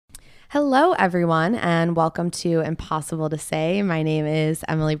Hello, everyone, and welcome to Impossible to Say. My name is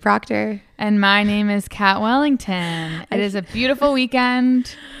Emily Proctor. And my name is Kat Wellington. It is a beautiful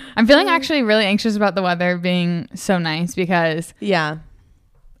weekend. I'm feeling actually really anxious about the weather being so nice because it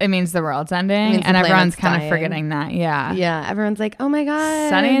means the world's ending and everyone's kind of forgetting that. Yeah, everyone's like, oh my God.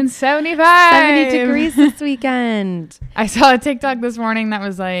 Sunny and 75. 70 degrees this weekend. I saw a TikTok this morning that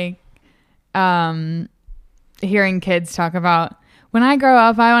was like hearing kids talk about, when I grow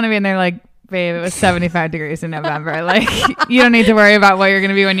up, I want to be, and they're like, babe, it was 75 degrees in November. Like, you don't need to worry about what you're going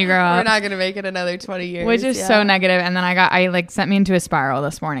to be when you grow up. We're not going to make it another 20 years. Which is so negative. And then I sent me into a spiral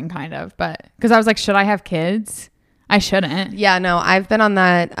this morning, kind of. But because I was like, should I have kids? I shouldn't. Yeah, no, I've been on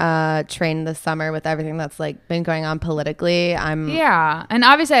that train this summer with everything that's like been going on politically. Yeah. And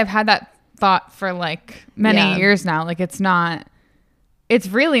obviously I've had that thought for like many years now. Like it's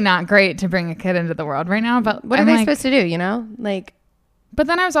really not great to bring a kid into the world right now. But what are they supposed to do, you know? Like, but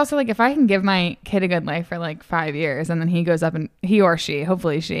then I was also like, if I can give my kid a good life for like 5 years and then he or she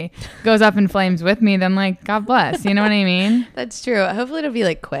goes up in flames with me, then like, God bless. You know what I mean? That's true. Hopefully it'll be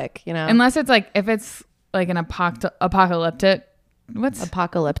like quick, you know? Unless it's like, if it's like an apocalyptic.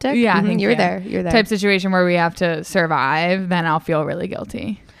 Apocalyptic? Yeah, I think you're there. Type situation where we have to survive, then I'll feel really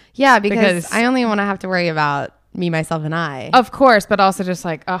guilty. Yeah, because I only want to have to worry about me, myself, and I. Of course, but also just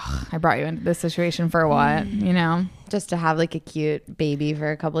like, oh, I brought you into this situation for what, you know? Just to have like a cute baby for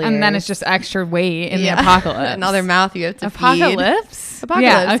a couple of years. And then it's just extra weight in the apocalypse. Another mouth you have to Apocalypse? feed.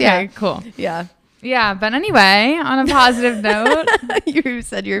 Apocalypse, yeah. Okay, cool. Yeah. Yeah, but anyway, on a positive note. You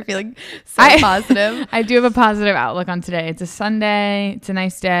said you were feeling so positive. I do have a positive outlook on today. It's a Sunday. It's a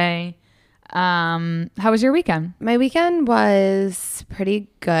nice day. How was your weekend? My weekend was pretty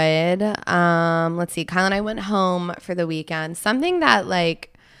good. Let's see. Kyle and I went home for the weekend. Something that like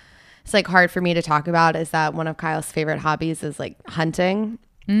it's like hard for me to talk about is that one of Kyle's favorite hobbies is like hunting.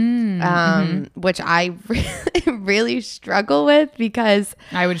 Which I really struggle with because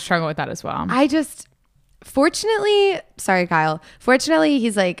I would struggle with that as well. Fortunately,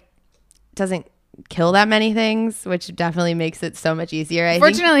 he's like doesn't kill that many things, which definitely makes it so much easier.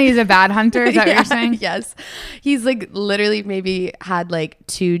 Fortunately, he's a bad hunter. Is that what you're saying? Yes. He's like literally maybe had like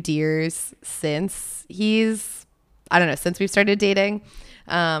 2 deers since since we've started dating.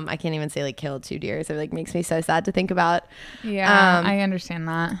 I can't even say like killed 2 deers. It like makes me so sad to think about. Yeah, I understand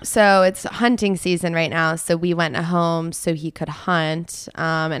that. So it's hunting season right now. So we went home so he could hunt.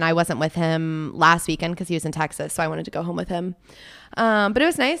 And I wasn't with him last weekend because he was in Texas. So I wanted to go home with him. But it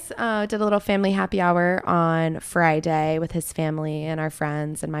was nice. Did a little family happy hour on Friday with his family and our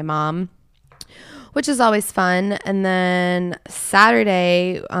friends and my mom, which is always fun. And then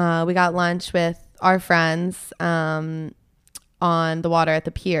Saturday, we got lunch with our friends, on the water at the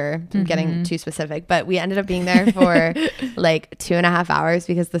pier. I'm getting too specific, but we ended up being there for like 2.5 hours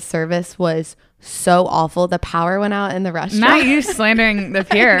because the service was so awful. The power went out in the restaurant. Not you slandering the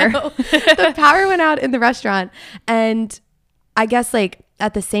pier. The power went out in the restaurant, and I guess like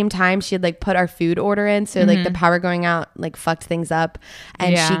at the same time she had like put our food order in, so like the power going out like fucked things up,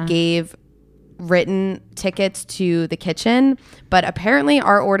 and she gave written tickets to the kitchen, but apparently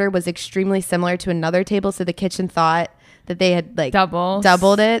our order was extremely similar to another table, so the kitchen thought that they had like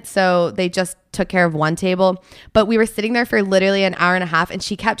doubled it, so they just took care of one table. But we were sitting there for literally an hour and a half, and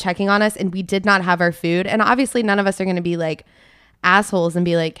she kept checking on us, and we did not have our food. And obviously none of us are going to be like assholes and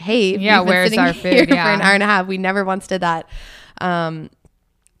be like, hey, where's our food? For an hour and a half. We never once did that.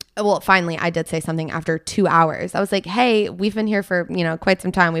 Well, finally I did say something after 2 hours. I was like, hey, we've been here for, quite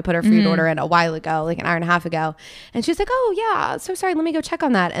some time. We put our food order in a while ago, like an hour and a half ago. And she was like, oh yeah, so sorry. Let me go check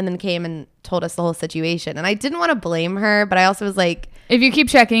on that. And then came and told us the whole situation. And I didn't want to blame her, but I also was like, if you keep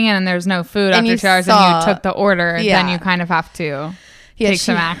checking in and there's no food after 2 hours and you took the order, then you kind of have to take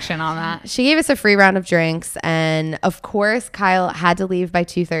some action on that. She gave us a free round of drinks, and of course Kyle had to leave by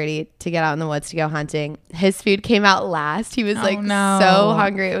 2:30 to get out in the woods to go hunting. His food came out last. He was so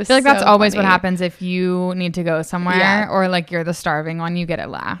hungry. It was I feel like that's always what happens if you need to go somewhere or like you're the starving one, you get it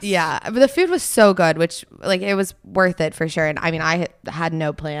last. Yeah, but the food was so good, which like it was worth it for sure. And I mean, I had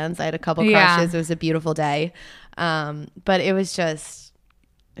no plans. I had a couple crushes. It was a beautiful day, but it was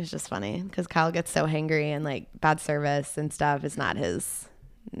just funny because Kyle gets so hangry, and like bad service and stuff is not his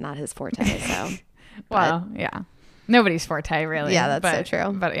forte. So, well, yeah, nobody's forte really. Yeah, that's so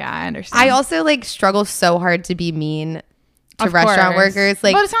true. But yeah, I understand. I also like struggle so hard to be mean to restaurant workers.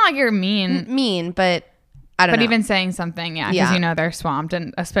 Like, but it's not like you're mean, but I don't know. But even saying something, because you know they're swamped,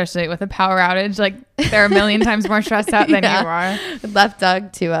 and especially with a power outage, like they're a million times more stressed out than you are. Left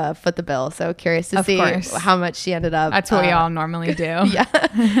Doug to foot the bill, so curious to see how much she ended up. That's what we all normally do.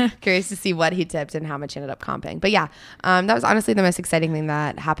 Yeah, curious to see what he tipped and how much he ended up comping. But yeah, that was honestly the most exciting thing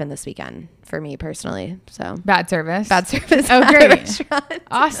that happened this weekend for me personally. So bad service. Oh, great!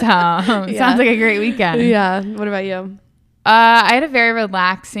 Awesome. Sounds like a great weekend. Yeah. What about you? I had a very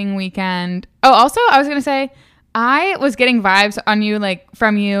relaxing weekend. Oh, also, I was gonna say, I was getting vibes on you, like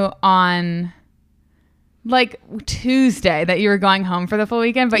from you on like Tuesday that you were going home for the full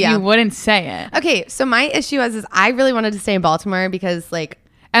weekend, but you wouldn't say it. Okay, so my issue is I really wanted to stay in Baltimore because like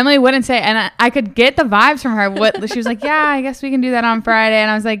Emily wouldn't say it, and I could get the vibes from her. What she was like, yeah, I guess we can do that on Friday, and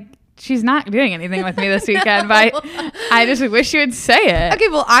I was like, she's not doing anything with me this weekend, but I just wish you would say it. Okay,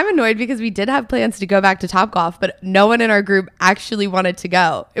 well, I'm annoyed because we did have plans to go back to Topgolf, but no one in our group actually wanted to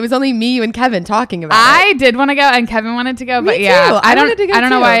go. It was only me, you, and Kevin talking about it. I did want to go, and Kevin wanted to go, but me too. I don't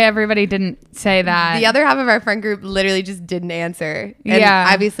know why everybody didn't say that. The other half of our friend group literally just didn't answer. And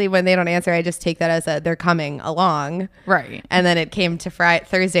obviously, when they don't answer, I just take that as they're coming along. Right. And then it came to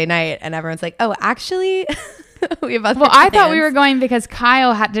Thursday night, and everyone's like, oh, actually... we have other I thought we were going because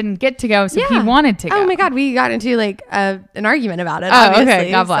Kyle didn't get to go, so he wanted to go. Oh my God, we got into like an argument about it. Oh, obviously. Okay.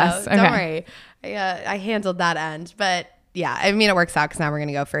 God bless. So don't worry. I handled that end. But yeah, I mean, it works out because now we're going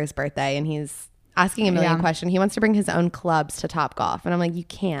to go for his birthday and he's asking a million questions. He wants to bring his own clubs to Topgolf. And I'm like, you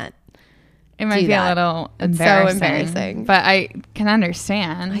can't. It might be a little embarrassing. So embarrassing. But I can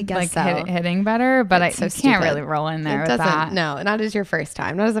understand. I guess like hitting better, but you can't really roll in there with that. No, not as your first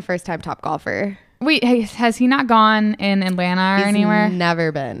time. Not as a first time Topgolfer. Wait, has he not gone in Atlanta or anywhere?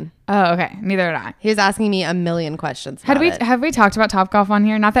 Never been. Oh, okay. Neither did I. He was asking me a million questions. Have we talked about Topgolf on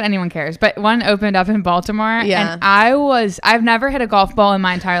here? Not that anyone cares, but one opened up in Baltimore. Yeah. And I've never hit a golf ball in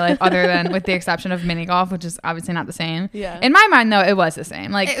my entire life other than with the exception of mini golf, which is obviously not the same. Yeah. In my mind though, it was the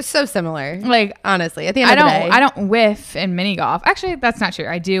same. Like it's so similar. Like honestly, at the end of the day. I don't whiff in mini golf. Actually, that's not true.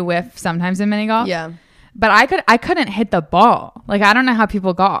 I do whiff sometimes in mini golf. Yeah. But I couldn't hit the ball. Like I don't know how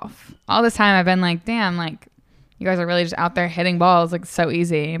people golf. All this time I've been like, damn, like you guys are really just out there hitting balls like so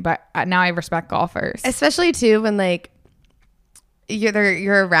easy. But now I respect golfers, especially too when like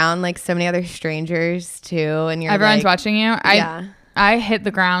you're around like so many other strangers too, and everyone's watching you. I hit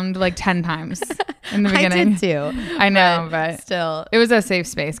the ground like 10 times in the beginning. I did too. I know, but still, it was a safe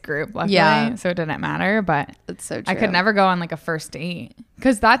space group, luckily, so it didn't matter. But it's so true. I could never go on like a first date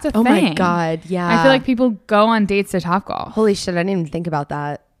because that's a thing. Oh my God, yeah. I feel like people go on dates to Topgolf. Holy shit, I didn't even think about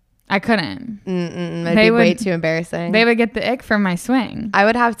that. I couldn't. It'd be way too embarrassing. They would get the ick from my swing. I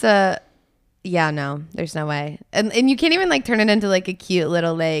would have to. Yeah, no, there's no way. And you can't even like turn it into like a cute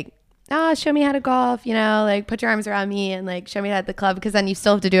little like, show me how to golf, you know, like put your arms around me and like show me how to hit the club, because then you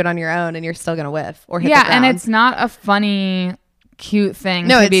still have to do it on your own and you're still gonna whiff or hit the ground. And it's not a funny, cute thing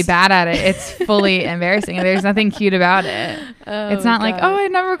to be bad at it. It's fully embarrassing. There's nothing cute about it. It's not like, I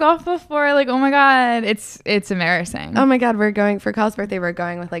never golfed before. Like, oh my God, it's embarrassing. Oh my God, we're going for Kyle's birthday. We're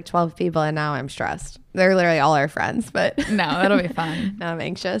going with like 12 people, and now I'm stressed. They're literally all our friends, but no, that'll be fun. Now I'm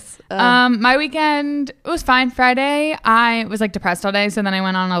anxious. My weekend, it was fine. Friday, I was like depressed all day, so then I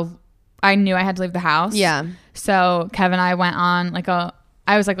went on I knew I had to leave the house. Yeah. So Kev and I went on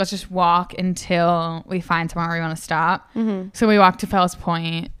I was like, let's just walk until we find somewhere we want to stop. Mm-hmm. So we walked to Fells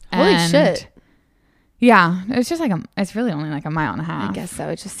Point. Holy shit. Yeah. It's just like it's really only like a mile and a half. I guess so.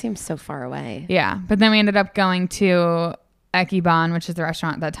 It just seems so far away. Yeah. But then we ended up going to Ekibon, which is the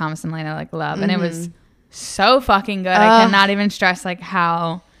restaurant that Thomas and Lena like love. Mm-hmm. And it was so fucking good. I cannot even stress like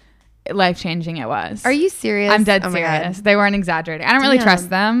how life-changing it was. Are you serious? I'm dead serious. They weren't exaggerating. I don't really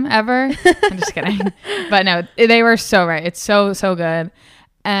trust them ever. I'm just kidding. But no, they were so right. It's so good.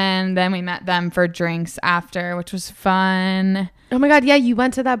 And then we met them for drinks after, which was fun. Oh my God, yeah, you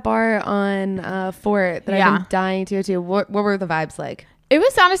went to that bar on Fort that I've been dying to go to. What were the vibes like? It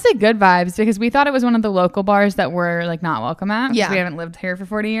was honestly good vibes because we thought it was one of the local bars that we're like not welcome at. Yeah. We haven't lived here for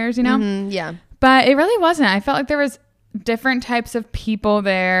 40 years, you know? Mm-hmm, yeah. But it really wasn't. I felt like there was different types of people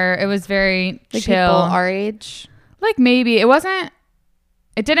there. It was very like chill. People our age? Like maybe.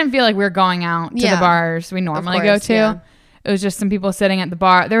 It didn't feel like we were going out to the bars we normally go to. Yeah. It was just some people sitting at the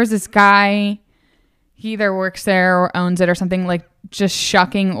bar. There was this guy, he either works there or owns it or something, like just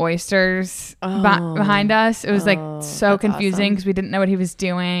shucking oysters behind us. It was like so confusing because we didn't know what he was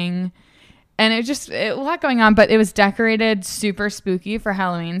doing. And a lot going on, but it was decorated super spooky for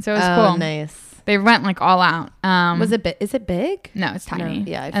Halloween. So it was cool. Nice. They went like all out. Was it is it big? No, it's tiny. No,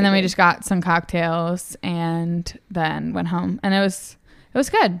 yeah. And then we just got some cocktails and then went home. And it was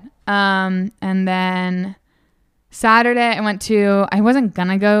good. And then Saturday, I wasn't going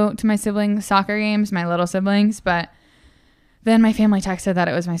to go to my siblings' soccer games, my little siblings, but then my family texted that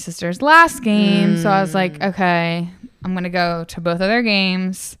it was my sister's last game. So I was like, okay, I'm going to go to both of their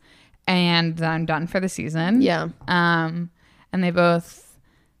games and then I'm done for the season. Yeah. And they both,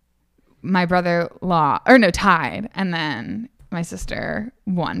 my brother tied. And then my sister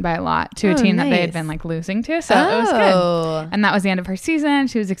won by a lot to a team that they had been like losing to. So it was good. And that was the end of her season.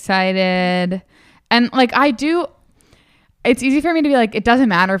 She was excited. And like it's easy for me to be like, it doesn't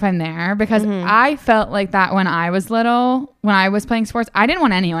matter if I'm there, because I felt like that when I was little, when I was playing sports, I didn't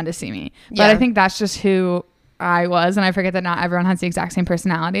want anyone to see me. But I think that's just who I was. And I forget that not everyone has the exact same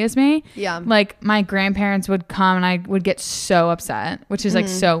personality as me. Yeah. Like my grandparents would come and I would get so upset, which is like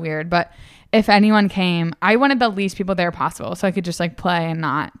so weird. But if anyone came, I wanted the least people there possible so I could just like play and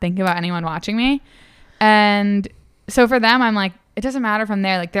not think about anyone watching me. And so for them, I'm like, it doesn't matter if I'm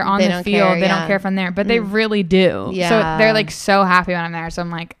there. Like they're on the field. They don't care if I'm there, but they really do. Yeah. So they're like so happy when I'm there. So I'm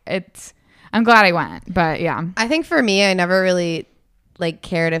like, I'm glad I went, but yeah. I think for me, I never really like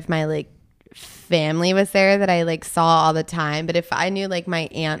cared if my like family was there that I like saw all the time. But if I knew like my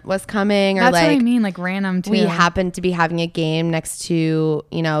aunt was coming, or that's like what I mean, like random too. We happened to be having a game next to,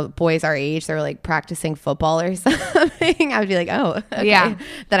 boys our age, they were like practicing football or something, I would be like, oh, okay. Yeah.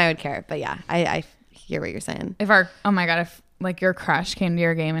 Then I would care. But yeah, I hear what you're saying. If like your crush came to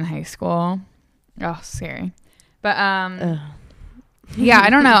your game in high school, oh, scary. But yeah, I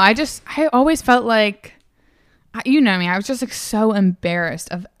don't know. I always felt like, you know me, I was just like so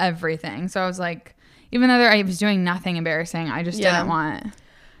embarrassed of everything. So I was like, even though I was doing nothing embarrassing, I just didn't want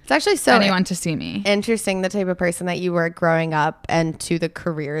it's actually so anyone to see me. Interesting, the type of person that you were growing up and to the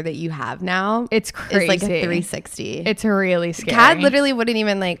career that you have now. It's crazy. It's like a 360. It's really scary. Kat literally wouldn't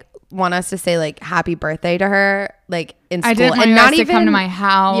even like want us to say like happy birthday to her like in school. I didn't want and not even to come to my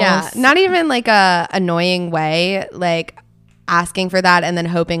house. Yeah, not even like a annoying way, like asking for that and then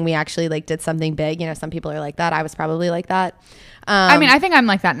hoping we actually like did something big. Some people are like that. I was probably like that. I mean, I think I'm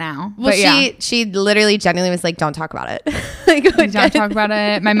like that now. Well, she literally genuinely was like, don't talk about it. Like, don't talk about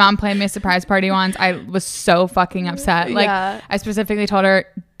it. My mom planned me a surprise party once. I was so fucking upset. Like I specifically told her,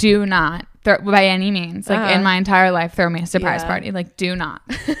 do not by any means, like in my entire life, throw me a surprise party. Like, do not.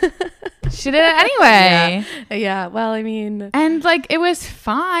 She did it anyway. Yeah. Well, I mean, and like it was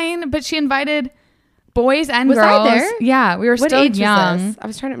fine, but she invited boys and was girls. I there? Yeah, we were what still age young. Was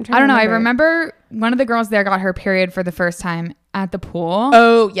this? I'm trying I don't know. I remember one of the girls there got her period for the first time at the pool.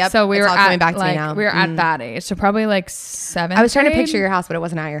 Oh, yep. So we were coming back to me now. We were at that age, so probably like 7th. I was trying to picture your house, but it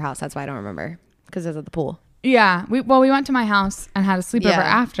wasn't at your house. That's why I don't remember, because it was at the pool. Yeah. We went to my house and had a sleepover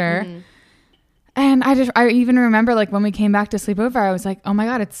after. And I even remember like when we came back to sleepover, I was like, oh my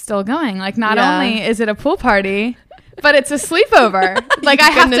God, it's still going. Like not only is it a pool party, but it's a sleepover. Like I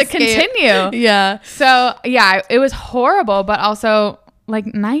have to continue. Yeah. So yeah, it was horrible, but also like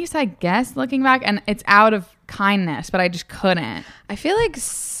nice, I guess, looking back. And it's out of kindness, but I just couldn't. I feel like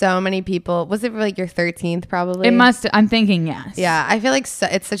so many people, was it like your 13th probably? It must, I'm thinking yes. Yeah. I feel like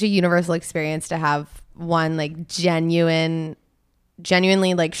it's such a universal experience to have one like genuinely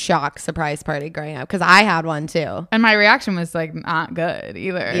like shock surprise party growing up, because I had one too, and my reaction was like not good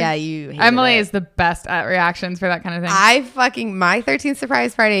either. Yeah, Emily is the best at reactions for that kind of thing. My 13th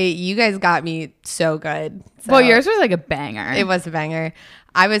surprise party, you guys got me so good. So well, yours was like a banger. It was a banger.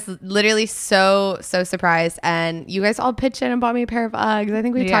 I was literally so surprised, and you guys all pitched in and bought me a pair of Uggs. I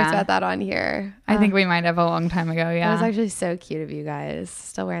think we talked about that on here. I think we might have a long time ago. Yeah, it was actually so cute of you guys.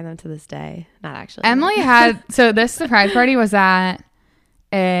 Still wearing them to this day. Not actually. Emily had so this surprise party was at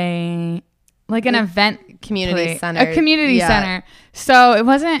an event community center. A community center. So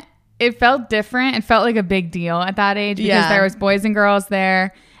it felt different. It felt like a big deal at that age because there was boys and girls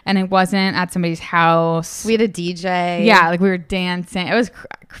there, and it wasn't at somebody's house. We had a DJ. Yeah, like we were dancing. It was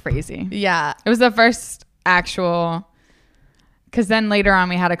crazy. Yeah. It was the first actual, because then later on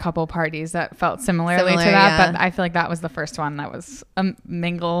we had a couple parties that felt similarly to that, but I feel like that was the first one that was a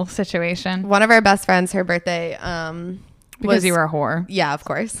mingle situation. One of our best friends, her birthday, because you were a whore. Yeah, of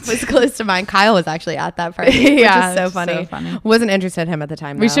course. Was close to mine. Kyle was actually at that party, which is so funny. Wasn't interested in him at the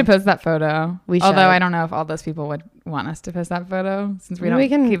time, though. We should post that photo. We should. Although I don't know if all those people would want us to post that photo, since we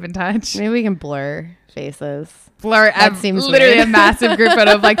don't keep in touch. Maybe we can blur faces. Blur. That seems literally weird. A massive group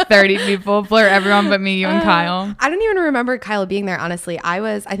photo of like 30 people. Blur everyone but me, you, and Kyle. I don't even remember Kyle being there, honestly.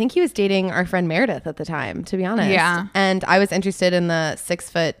 I think he was dating our friend Meredith at the time, to be honest. Yeah. And I was interested in the 6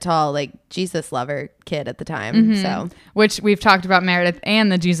 foot tall, like Jesus lover kid at the time. So, which we've talked about Meredith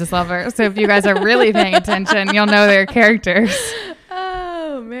and the Jesus lover. So if you guys are really paying attention, you'll know their characters.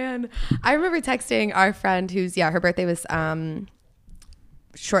 Oh man. I remember texting our friend whose, her birthday was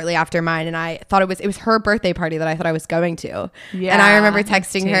shortly after mine, and I thought it was her birthday party that I thought I was going to. Yeah, and I remember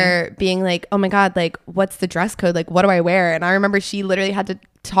texting her being like, oh my God, like, what's the dress code? Like, what do I wear? And I remember she literally had to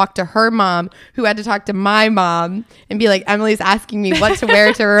talk to her mom, who had to talk to my mom, and be like, Emily's asking me what to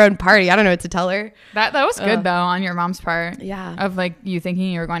wear to her own party. I don't know what to tell her. That was good though on your mom's part. Yeah. Of like you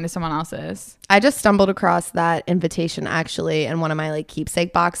thinking you were going to someone else's. I just stumbled across that invitation actually in one of my like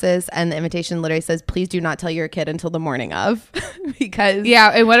keepsake boxes, and the invitation literally says, please do not tell your kid until the morning of. Because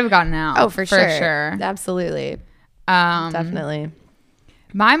yeah, it would have gotten out. Oh, for sure. Absolutely. Definitely.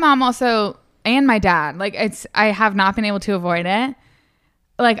 My mom also, and my dad, like I have not been able to avoid it.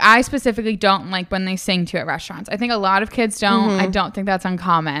 Like, I specifically don't like when they sing to at restaurants. I think a lot of kids don't. I don't think that's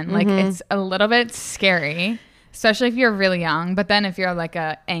uncommon. Like, it's a little bit scary, especially if you're really young. But then if you're like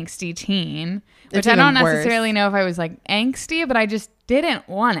a angsty teen, which I don't necessarily know if I was like angsty, but I just didn't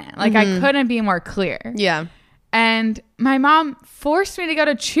want it. Like, I couldn't be more clear. Yeah. And my mom forced me to go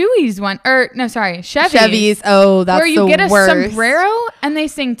to Chewy's Chevy's. Chevy's. Oh, that's where you get a sombrero and they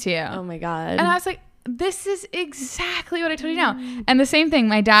sing to you. Oh my God. And I was like, this is exactly what I told you now. And the same thing,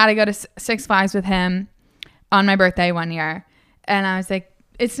 my dad, I go to Six Flags with him on my birthday one year. And I was like,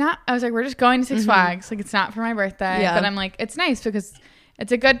 we're just going to Six Flags. Like, it's not for my birthday. Yeah. But I'm like, it's nice because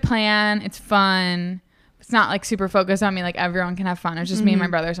it's a good plan. It's fun. It's not like super focused on me. Like, everyone can have fun. It's just me and my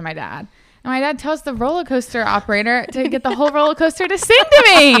brothers and my dad. And my dad tells the roller coaster operator to get the whole roller coaster to sing to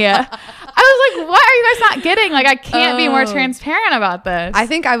me. I was like, what are you guys not getting? Like, I can't be more transparent about this. I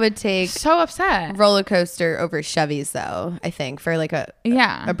think I would take so upset roller coaster over Chevy's though. I think for like a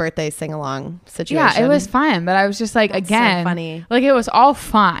birthday sing along situation. Yeah, it was fine, but I was just like, that's again, so funny. Like, it was all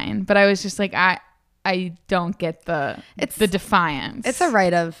fine, but I was just like, I don't get the defiance. It's a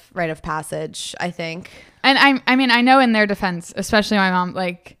rite of passage, I think. And I mean, I know in their defense, especially my mom,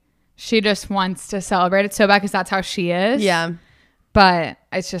 like, she just wants to celebrate it so bad because that's how she is. Yeah. But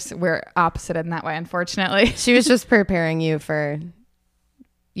it's just, we're opposite in that way, unfortunately. She was just preparing you for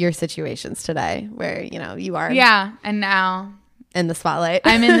your situations today where, you are. Yeah. And now in the spotlight.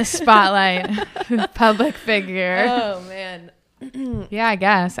 I'm in the spotlight. Public figure. Oh, man. Yeah, I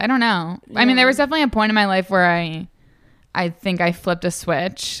guess. I don't know. Yeah. I mean, there was definitely a point in my life where I think I flipped a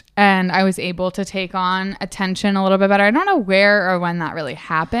switch and I was able to take on attention a little bit better. I don't know where or when that really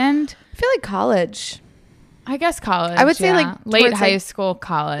happened. I feel like college. I guess college. I would say like late high school,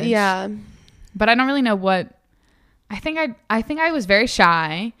 college. Yeah. But I don't really know what. I think I was very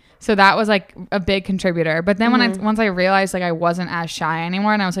shy. So that was like a big contributor. But then once I realized like I wasn't as shy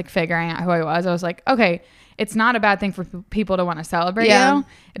anymore and I was like figuring out who I was like, okay, it's not a bad thing for people to want to celebrate you.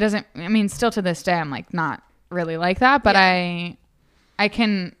 It doesn't, I mean, still to this day, I'm like not really like that, but I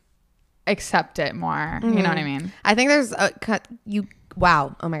can accept it more. You know what I mean? I think there's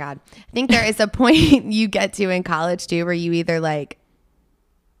wow. Oh my God. I think there is a point you get to in college too, where you either like,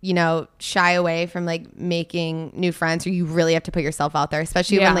 shy away from like making new friends, or you really have to put yourself out there,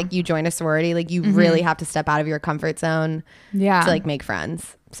 especially when like you join a sorority, like you really have to step out of your comfort zone to like make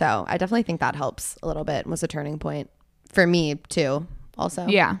friends. So I definitely think that helps a little bit, was a turning point for me too also.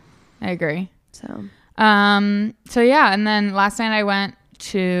 Yeah, I agree. So yeah. And then last night I went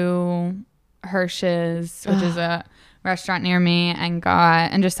to Hirsch's, which is a restaurant near me, and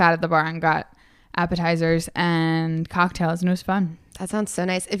just sat at the bar and got appetizers and cocktails, and it was fun. That sounds so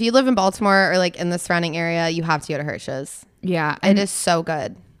nice. If you live in Baltimore or like in the surrounding area, you have to go to Hirsch's. Yeah. It is so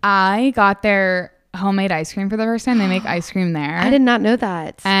good. I got their homemade ice cream for the first time. They make ice cream there. I did not know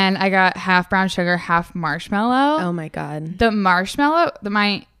that. And I got half brown sugar, half marshmallow. Oh my God. The marshmallow,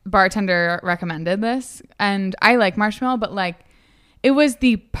 my bartender recommended this, and I like marshmallow, but like it was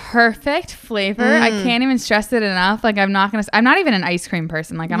the perfect flavor. I can't even stress it enough. Like I'm not even an ice cream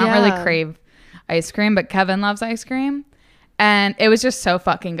person. Like I don't really crave ice cream, but Kevin loves ice cream. And it was just so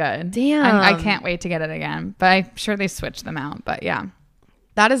fucking good. Damn. And I can't wait to get it again. But I'm sure they switched them out. But yeah.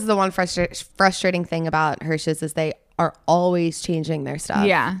 That is the one frustrating thing about Hirsch's, is they are always changing their stuff.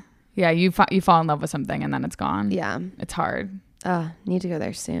 Yeah. Yeah. You fall in love with something and then it's gone. Yeah. It's hard. Need to go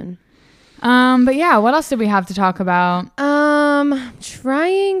there soon. But yeah, what else did we have to talk about?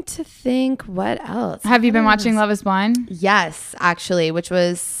 Trying to think what else. Have you been watching Love is Blind? Yes, actually, which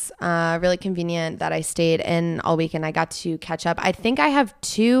was really convenient that I stayed in all weekend. I got to catch up. I think I have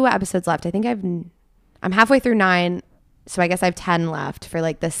 2 episodes left. I think I'm halfway through 9, so I guess I have 10 left for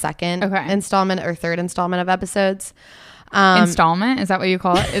like the second installment or third installment of episodes. Installment? Is that what you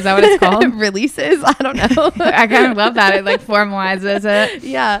call it? Is that what it's called? Releases? I don't know. I kind of love that. It like formalizes it.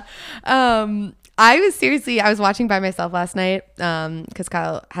 Yeah. I was watching by myself last night because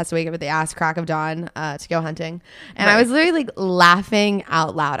Kyle has to wake up at the ass crack of dawn to go hunting. And I was literally like laughing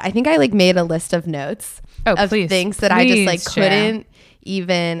out loud. I think I like made a list of notes of things that I just like couldn't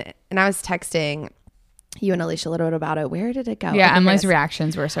even, and I was texting you and Alicia a little bit about it. Where did it go? Yeah, Emily's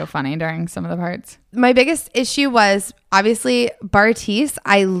reactions were so funny during some of the parts. My biggest issue was obviously Bartise.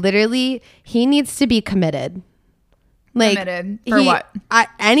 He needs to be committed. Like, committed for what?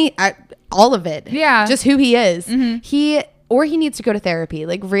 All of it. Yeah. Just who he is. Mm-hmm. He needs to go to therapy,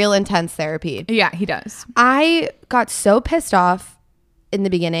 like real intense therapy. Yeah, he does. I got so pissed off in the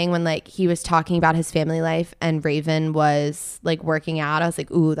beginning when like he was talking about his family life and Raven was like working out. I was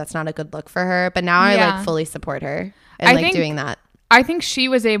like, ooh, that's not a good look for her. But now I like fully support her and doing that. I think she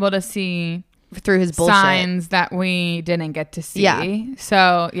was able to see through his bullshit signs that we didn't get to see. Yeah.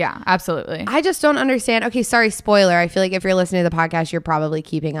 So yeah, absolutely. I just don't understand. Okay, sorry, spoiler. I feel like if you're listening to the podcast, you're probably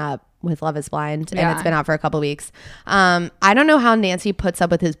keeping up with Love is Blind and it's been out for a couple weeks. I don't know how Nancy puts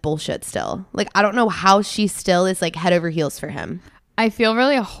up with his bullshit still. Like, I don't know how she still is like head over heels for him. I feel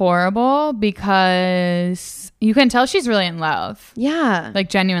really horrible because you can tell she's really in love. Yeah. Like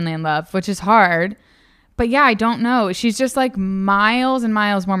genuinely in love, which is hard. But yeah, I don't know. She's just like miles and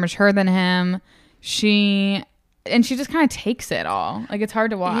miles more mature than him. She just kind of takes it all. Like, it's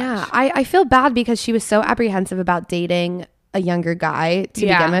hard to watch. Yeah. I feel bad because she was so apprehensive about dating a younger guy to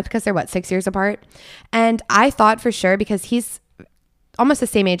begin with because they're 6 years apart. And I thought for sure, because he's almost the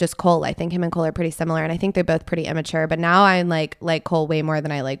same age as Cole. I think him and Cole are pretty similar, and I think they're both pretty immature. But now I like Cole way more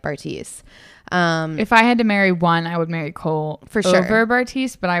than I like Bartise. If I had to marry one, I would marry Cole for sure over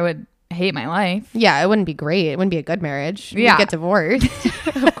Bartise, but I would hate my life. Yeah, it wouldn't be great. It wouldn't be a good marriage. We'd get divorced,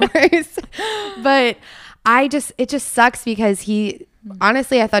 of course. But it just sucks because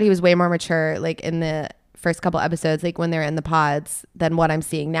honestly, I thought he was way more mature, like in the first couple episodes, like when they're in the pods, than what I'm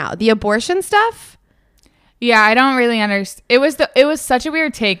seeing now. The abortion stuff. Yeah, I don't really understand. It was such a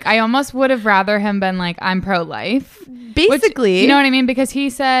weird take. I almost would have rather him been like, I'm pro-life. Basically. Which, you know what I mean? Because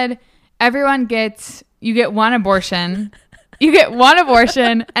he said, you get one abortion. You get one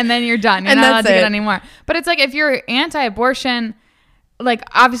abortion and then you're done. You're not allowed to get any more. But it's like, if you're anti-abortion, like,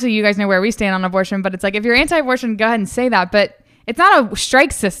 obviously you guys know where we stand on abortion, but it's like, if you're anti-abortion, go ahead and say that. But it's not a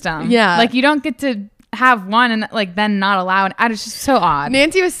strike system. Yeah. Like, you don't get to have one and like then not allow it. It's just so odd.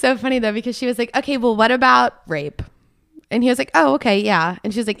 Nancy was so funny though, because she was like, okay, well, what about rape? And he was like, oh, okay, yeah.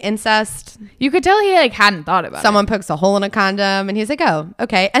 And she was like, incest. You could tell he like hadn't thought about Someone pokes a hole in a condom, and he was like, oh,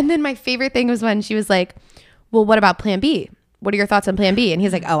 okay. And then my favorite thing was when she was like, well, what about plan B? What are your thoughts on plan B? And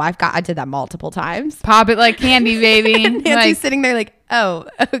he's like, oh, I did that multiple times. Pop it like candy, baby. And Nancy's sitting there like, oh,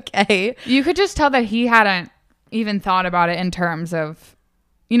 okay. You could just tell that he hadn't even thought about it in terms of,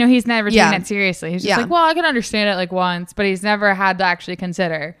 he's never taken it seriously. He's just like, well, I can understand it like once, but he's never had to actually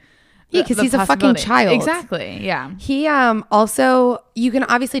consider. Yeah, because he's a fucking child. Exactly. Yeah. He also, you can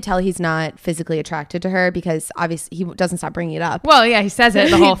obviously tell he's not physically attracted to her because obviously he doesn't stop bringing it up. Well, yeah, he says it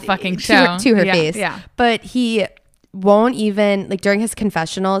the whole fucking show to her face. Yeah. But he won't even, like, during his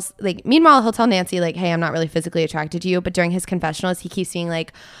confessionals, like, meanwhile he'll tell Nancy like, hey, I'm not really physically attracted to you, but during his confessionals he keeps being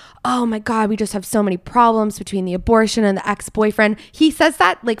like, oh my God, we just have so many problems between the abortion and the ex-boyfriend. He says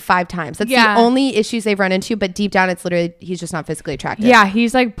that like 5 times. That's the only issues they've run into, but deep down it's literally he's just not physically attracted. Yeah,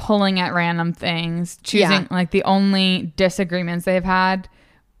 he's like pulling at random things, choosing like the only disagreements they've had.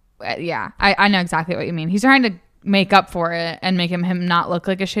 Yeah, I know exactly what you mean. He's trying to make up for it and make him not look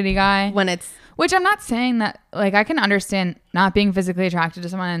like a shitty guy. Which I'm not saying that, like, I can understand not being physically attracted to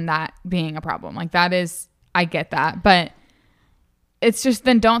someone and that being a problem. Like, that is, I get that. But it's just,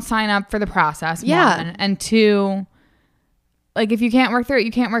 then don't sign up for the process. Yeah. One. And 2, like, if you can't work through it,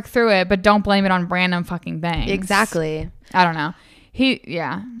 you can't work through it, but don't blame it on random fucking things. Exactly. I don't know.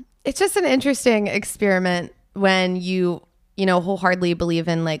 It's just an interesting experiment when you wholeheartedly believe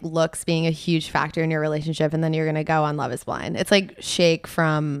in like looks being a huge factor in your relationship, and then you're going to go on Love is Blind. It's like Shake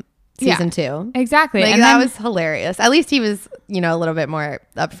from season 2. Exactly. Like, and that was hilarious. At least he was, a little bit more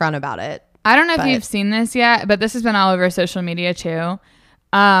upfront about it. I don't know if you've seen this yet, but this has been all over social media too.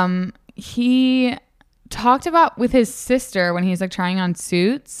 He talked about with his sister when he's like trying on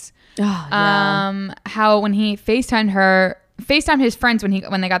suits. Oh, yeah. How when he FaceTimed his friends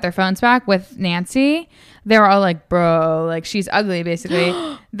when they got their phones back with Nancy, they were all like, bro, like, she's ugly, basically.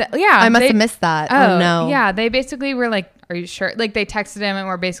 I must have missed that. Oh no. Yeah, they basically were like, are you sure? Like, they texted him and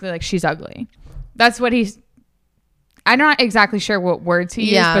were basically like, she's ugly. That's what I'm not exactly sure what words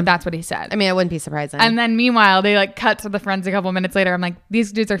he used, but that's what he said. I mean, it wouldn't be surprising. And then meanwhile, they like cut to the friends a couple minutes later. I'm like,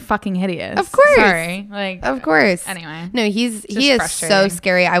 these dudes are fucking hideous. Of course. Sorry. Like, of course. Anyway. No, he is so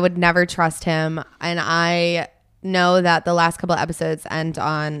scary. I would never trust him. And I know that the last couple of episodes end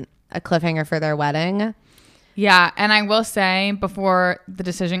on a cliffhanger for their wedding. Yeah. And I will say, before the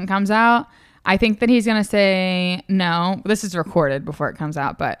decision comes out, I think that he's going to say no. This is recorded before it comes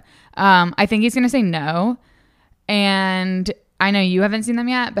out, but I think he's going to say no. And I know you haven't seen them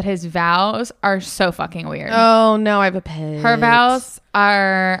yet, but his vows are so fucking weird. Oh no, I have a pit. Her vows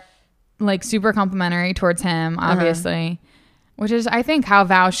are like super complimentary towards him, obviously, which is, I think, how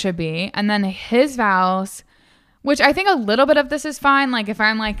vows should be. And then his vows, which I think a little bit of this is fine. Like if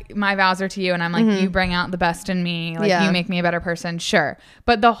I'm like, my vows are to you and I'm like, you bring out the best in me. Like you make me a better person. Sure.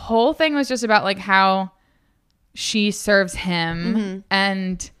 But the whole thing was just about like how she serves him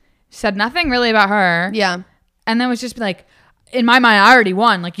and said nothing really about her. Yeah. And then was just like, in my mind, I already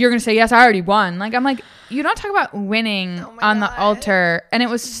won. Like, you're going to say, yes, I already won. Like, I'm like, you don't talk about winning on the altar. And it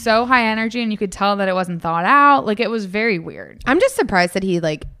was so high energy and you could tell that it wasn't thought out. Like, it was very weird. I'm just surprised that he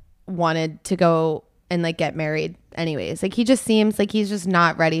like wanted to go and like get married anyways. Like, he just seems like he's just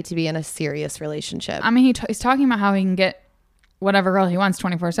not ready to be in a serious relationship. I mean, he's talking about how he can get whatever girl he wants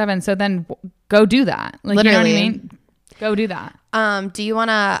 24/7. So then go do that. Like, literally. You know what I mean? Go do that. Do you want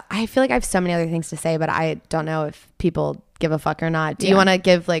to, I feel like I have so many other things to say, but I don't know if people give a fuck or not. Do you want to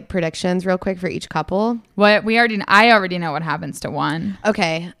give like predictions real quick for each couple? I already know what happens to one.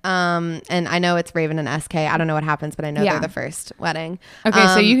 Okay. And I know it's Raven and SK. I don't know what happens, but I know they're the first wedding. Okay.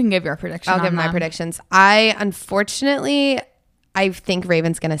 So you can give your prediction. I'll give my predictions. I think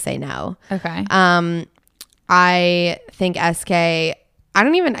Raven's going to say no. Okay. I think SK, I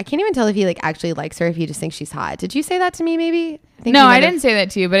can't even tell if he like actually likes her, if he just thinks she's hot. Did you say that to me maybe? No, I didn't say that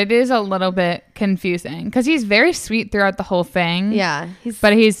to you, but it is a little bit confusing because he's very sweet throughout the whole thing. Yeah.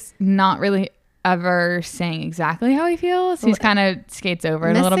 But he's not really ever saying exactly how he feels. He's kind of skates over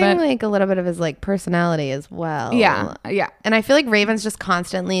it a little bit. Like a little bit of his like personality as well. Yeah. Yeah. And I feel like Raven's just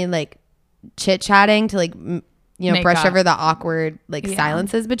constantly like chit chatting to like, brush over the awkward like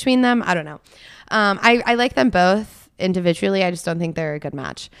silences between them. I don't know. I like them both individually. I just don't think they're a good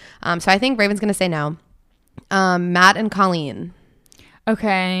match. So I think Raven's going to say no. Matt and Colleen.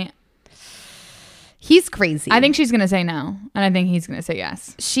 Okay. He's crazy. I think she's going to say no. And I think he's going to say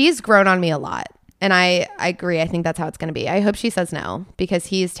yes. She's grown on me a lot. And I agree. I think that's how it's going to be. I hope she says no because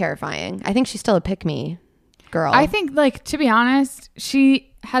he's terrifying. I think she's still a pick-me girl. I think, like, to be honest,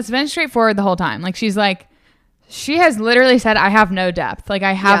 she has been straightforward the whole time. Like, she has literally said, I have no depth. Like,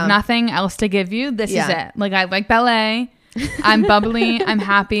 I have nothing else to give you. This is it. Like, I like ballet. I'm bubbly. I'm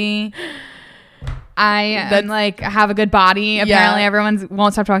happy. I'm like, have a good body. Apparently everyone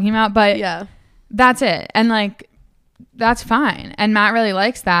won't stop talking about, but that's it. And like, that's fine. And Matt really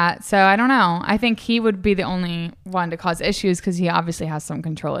likes that. So I don't know. I think he would be the only one to cause issues because he obviously has some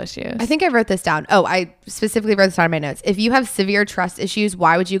control issues. I think I wrote this down. Oh, I specifically wrote this down in my notes. If you have severe trust issues,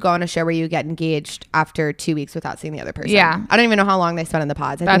 why would you go on a show where you get engaged after 2 weeks without seeing the other person? Yeah. I don't even know how long they spent in the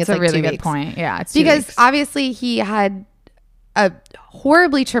pods. I think it's like really 2 good weeks. point. Yeah. It's because obviously he had a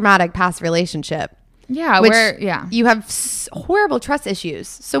horribly traumatic past relationship. Yeah. You have horrible trust issues.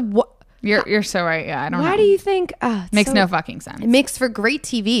 So what? You're so right. Yeah. I don't know. Why do you think? Makes no fucking sense. It makes for great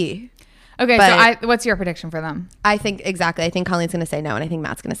TV. Okay. So what's your prediction for them? I think Colleen's going to say no. And I think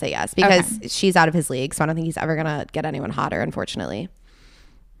Matt's going to say yes because she's out of his league. So I don't think he's ever going to get anyone hotter, unfortunately.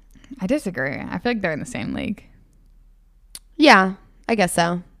 I disagree. I feel like they're in the same league. Yeah, I guess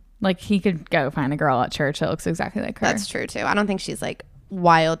so. Like he could go find a girl at church that looks exactly like her. That's true too. I don't think she's like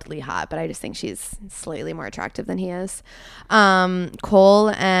wildly hot, but I just think she's slightly more attractive than he is. Cole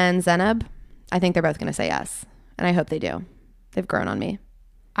and Zenab, I think they're both going to say yes. And I hope they do. They've grown on me.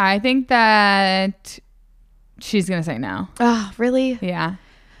 I think that she's going to say no. Oh, really? Yeah.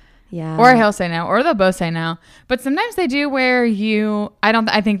 Yeah. Or he'll say no, or they'll both say no. But sometimes they do where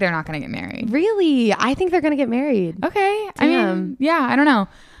I think they're not going to get married. Really? I think they're going to get married. Okay. Damn. I mean, yeah, I don't know.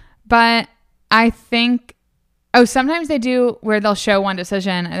 But I think, sometimes they do where they'll show one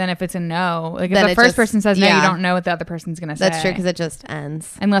decision and then if it's a no, like if the first person says no, you don't know what the other person's going to say. That's true because it just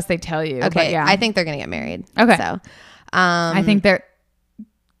ends. Unless they tell you. Okay. But yeah. I think they're going to get married. Okay. So I think they're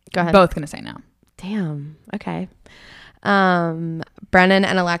both going to say no. Damn. Okay. Brennan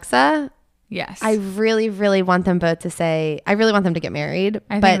and Alexa. Yes. I really, really want them both to say, I really want them to get married.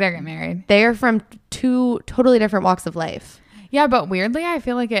 I think they're getting married. They are from two totally different walks of life. Yeah, but weirdly, I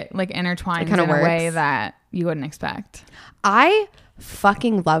feel like it like intertwines in a way that you wouldn't expect. I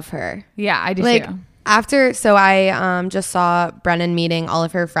fucking love her. Yeah, I do too. I just saw Brennan meeting all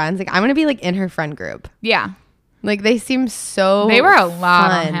of her friends. Like, I want to be like in her friend group. Yeah. Like they seem so They were a lot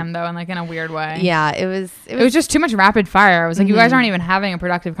fun. on him though, and like in a weird way. Yeah, it was just too much rapid fire. I was like, you guys aren't even having a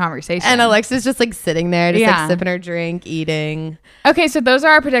productive conversation. And Alexa's just like sitting there, just like sipping her drink, eating. Okay, so those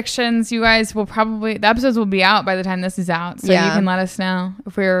are our predictions. You guys will the episodes will be out by the time this is out. So you can let us know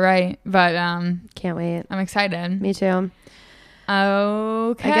if we were right. But can't wait. I'm excited. Me too.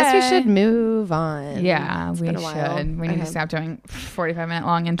 Okay. I guess we should move on. Yeah, we should. We need to stop doing 45-minute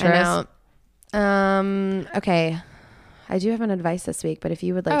long intros. I know. Okay. I do have an advice this week, but if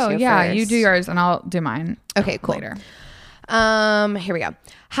you would like to go first. You do yours and I'll do mine. Okay, cool. Later. Here we go.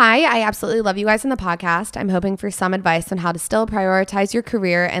 Hi, I absolutely love you guys in the podcast. I'm hoping for some advice on how to still prioritize your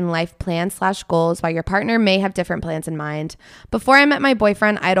career and life plans/goals while your partner may have different plans in mind. Before I met my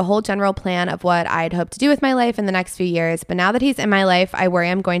boyfriend, I had a whole general plan of what I'd hope to do with my life in the next few years, but now that he's in my life, I worry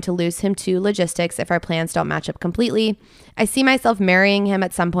I'm going to lose him to logistics if our plans don't match up completely. I see myself marrying him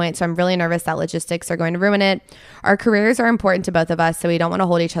at some point, so I'm really nervous that logistics are going to ruin it. Our careers are important to both of us, so we don't want to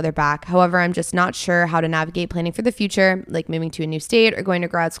hold each other back. However, I'm just not sure how to navigate planning for the future, like moving to a new state or going to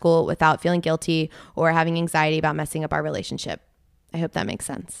grad school without feeling guilty or having anxiety about messing up our relationship. I hope that makes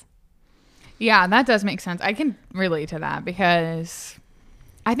sense. Yeah, that does make sense. I can relate to that because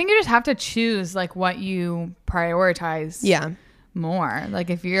I think you just have to choose like what you prioritize. Yeah. More like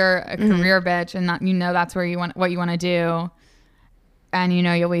if you're a career bitch and not, that's where you want what you want to do, and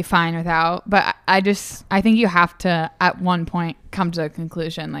you'll be fine without. But I think you have to at one point come to a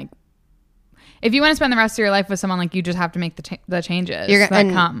conclusion. Like if you want to spend the rest of your life with someone, like you just have to make the changes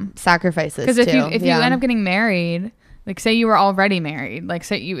that come sacrifices. Because if you end up getting married, like say you were already married, like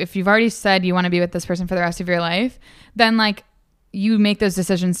say if you've already said you want to be with this person for the rest of your life, then like you make those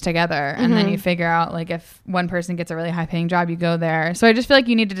decisions together and then you figure out like if one person gets a really high paying job, you go there. So I just feel like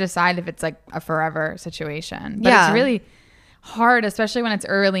you need to decide if it's like a forever situation. But it's really hard, especially when it's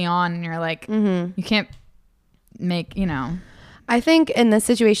early on and you're like, you can't make, I think in this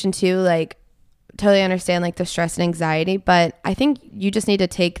situation too, like totally understand like the stress and anxiety, but I think you just need to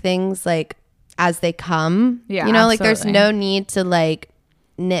take things like as they come. Yeah. Like there's no need to like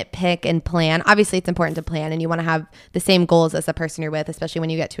nitpick and plan. Obviously it's important to plan and you want to have the same goals as the person you're with, especially when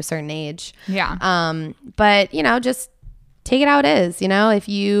you get to a certain age. But just take it how it is. If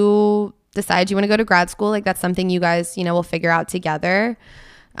you decide you want to go to grad school, like that's something you guys will figure out together.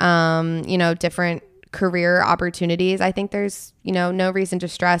 Different career opportunities. I think there's no reason to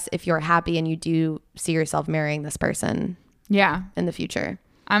stress if you're happy and you do see yourself marrying this person in the future.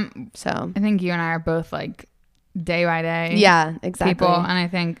 I think you and I are both like day by day exactly people, and I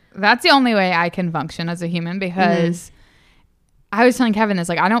think that's the only way I can function as a human, because I was telling Kevin this,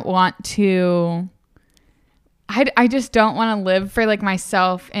 like I don't want to I just don't want to live for like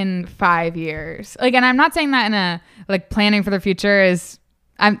myself in 5 years, like, and I'm not saying that in a like planning for the future is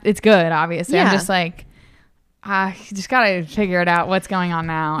it's good, obviously. I'm just like you just gotta figure it out what's going on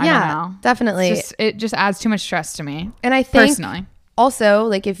now. I don't know, definitely it just adds too much stress to me, and I think personally also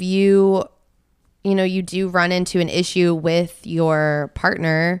like if you do run into an issue with your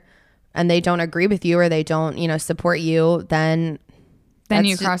partner and they don't agree with you or they don't, support you, then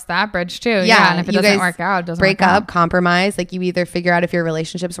you cross that bridge too. Yeah. And if it doesn't work out, it doesn't break up, compromise. Like you either figure out if your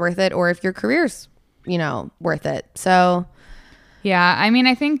relationship's worth it or if your career's, worth it. So. Yeah. I mean,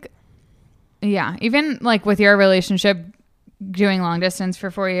 I think, even like with your relationship doing long distance for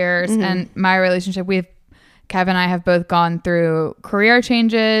 4 years and my relationship, Kev and I have both gone through career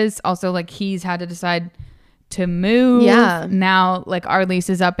changes. Also, like he's had to decide to move. Yeah. Now, like our lease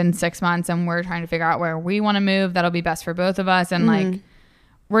is up in 6 months and we're trying to figure out where we want to move. That'll be best for both of us. And like,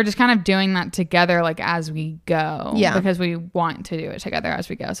 we're just kind of doing that together, like as we go. Yeah. Because we want to do it together as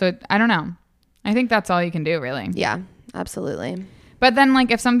we go. So I don't know. I think that's all you can do, really. Yeah, absolutely. But then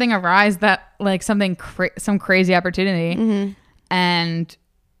like if something arises that like some crazy opportunity and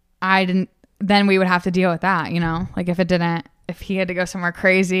then we would have to deal with that, like if he had to go somewhere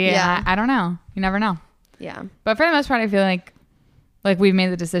crazy. And I don't know. You never know. Yeah. But for the most part, I feel like we've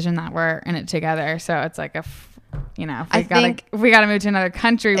made the decision that we're in it together. So it's like if we got to move to another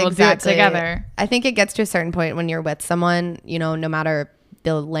country, we'll do it together. I think it gets to a certain point when you're with someone, no matter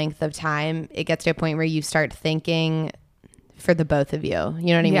the length of time, it gets to a point where you start thinking for the both of you.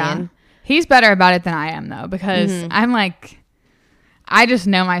 You know what I mean? He's better about it than I am though, because I'm like, I just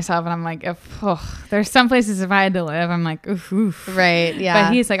know myself and I'm like, there's some places if I had to live, I'm like, oof. Right. Yeah.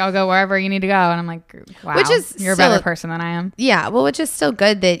 But he's like, I'll go wherever you need to go. And I'm like, wow, you're a better person than I am. Yeah. Well, which is still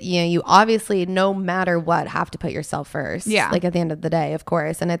good that, you obviously no matter what have to put yourself first. Yeah. Like at the end of the day, of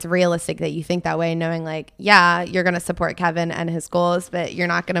course. And it's realistic that you think that way, knowing like, you're going to support Kevin and his goals, but you're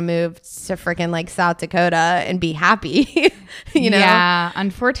not going to move to freaking like South Dakota and be happy, Yeah.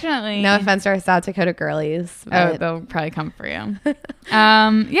 Unfortunately. No offense to our South Dakota girlies. Oh, they'll probably come for you.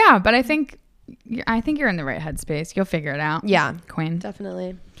 But I think you're in the right headspace. You'll figure it out. Yeah, Queen.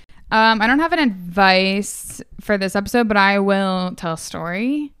 Definitely. I don't have an advice for this episode, but I will tell a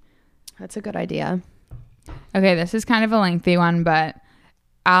story. That's a good idea. Okay, this is kind of a lengthy one, but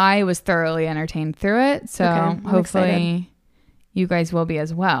I was thoroughly entertained through it. So hopefully you guys will be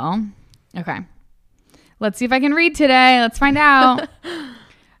as well. Okay. Let's see if I can read today. Let's find out.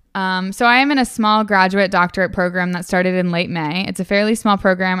 So I am in a small graduate doctorate program that started in late May. It's a fairly small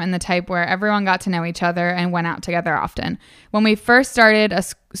program and the type where everyone got to know each other and went out together often. When we first started a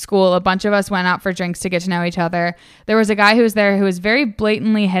school, a bunch of us went out for drinks to get to know each other. There was a guy who was there who was very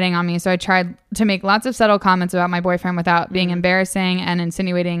blatantly hitting on me, so I tried to make lots of subtle comments about my boyfriend without being embarrassing and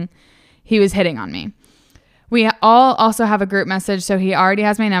insinuating he was hitting on me. We all also have a group message, so he already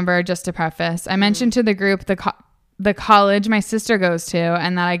has my number. Just to preface, I mentioned to the group the college my sister goes to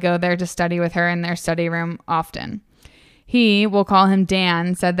and that I go there to study with her in their study room often. He, we'll call him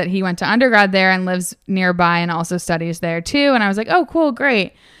Dan, said that he went to undergrad there and lives nearby and also studies there too. And I was like, oh, cool,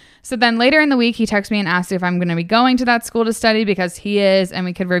 great. So then later in the week, he texted me and asked if I'm going to be going to that school to study because he is, and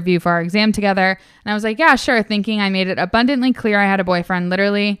we could review for our exam together. And I was like, yeah, sure, thinking I made it abundantly clear I had a boyfriend,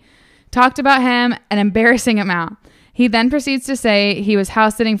 literally talked about him an embarrassing amount. He then proceeds to say he was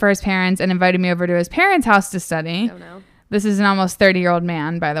house sitting for his parents and invited me over to his parents' house to study. Oh, no. This is an almost 30-year-old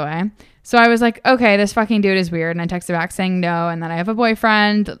man, by the way. So I was like, okay, this fucking dude is weird. And I texted back saying no and that I have a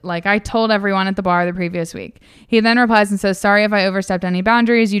boyfriend, like I told everyone at the bar the previous week. He then replies and says, sorry if I overstepped any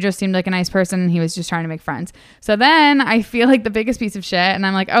boundaries. You just seemed like a nice person. And he was just trying to make friends. So then I feel like the biggest piece of shit. And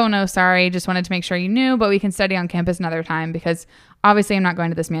I'm like, oh, no, sorry. Just wanted to make sure you knew, but we can study on campus another time because obviously I'm not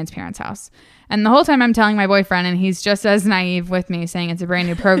going to this man's parents' house. And the whole time I'm telling my boyfriend, and he's just as naive with me, saying it's a brand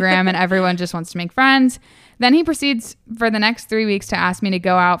new program and everyone just wants to make friends. Then he proceeds for the next 3 weeks to ask me to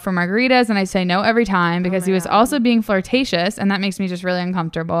go out for margaritas, and I say no every time because he was also being flirtatious, and that makes me just really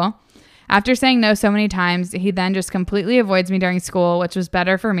uncomfortable. After saying no so many times, he then just completely avoids me during school, which was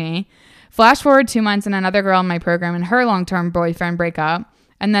better for me. Flash forward 2 months and another girl in my program and her long-term boyfriend break up.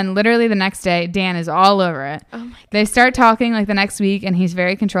 And then literally the next day, Dan is all over it. Oh my God. They start talking like the next week, and he's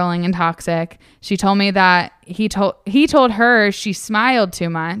very controlling and toxic. She told me that he told her she smiled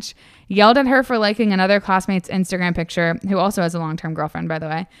too much, yelled at her for liking another classmate's Instagram picture, who also has a long-term girlfriend, by the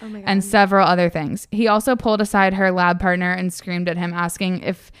way, and several other things. He also pulled aside her lab partner and screamed at him, asking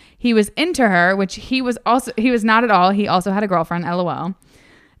if he was into her, which he was not at all. He also had a girlfriend, LOL.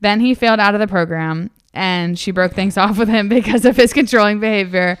 Then he failed out of the program. And she broke things off with him because of his controlling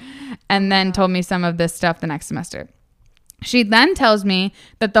behavior and then told me some of this stuff the next semester. She then tells me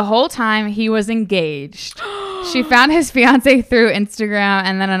that the whole time he was engaged. She found his fiance through Instagram,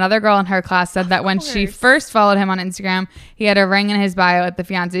 and then another girl in her class said that when she first followed him on Instagram, he had a ring in his bio with the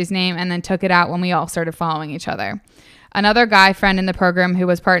fiance's name and then took it out when we all started following each other. Another guy friend in the program who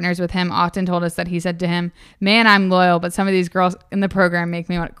was partners with him often told us that he said to him, man, I'm loyal, but some of these girls in the program make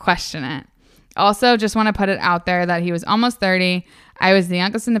me want to question it. Also, just want to put it out there that he was almost 30. I was the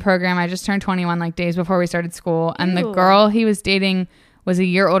youngest in the program. I just turned 21 like days before we started school. And the girl he was dating was a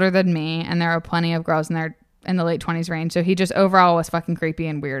year older than me. And there are plenty of girls in the late 20s range. So he just overall was fucking creepy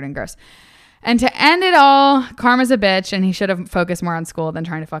and weird and gross. And to end it all, karma's a bitch. And he should have focused more on school than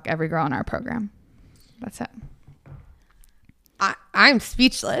trying to fuck every girl in our program. That's it. I'm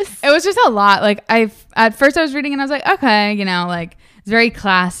speechless. It was just a lot. Like at first I was reading and I was like, okay, like it's very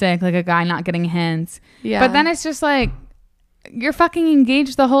classic, like a guy not getting hints. Yeah. But then it's just like, you're fucking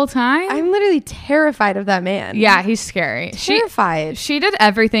engaged the whole time? I'm literally terrified of that man. Yeah, he's scary. Terrified. She did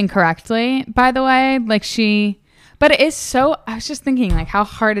everything correctly, by the way. But it is so, I was just thinking like how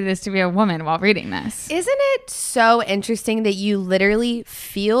hard it is to be a woman while reading this. Isn't it so interesting that you literally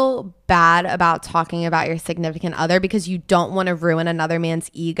feel bad about talking about your significant other because you don't want to ruin another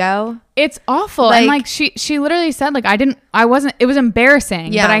man's ego? It's awful. And like she literally said like it was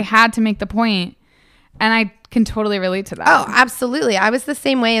embarrassing, but I had to make the point. And I can totally relate to that. Oh, absolutely. I was the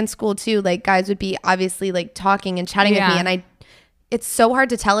same way in school too. Like guys would be obviously like talking and chatting with me, and it's so hard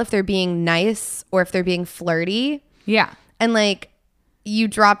to tell if they're being nice or if they're being flirty. Yeah. And like you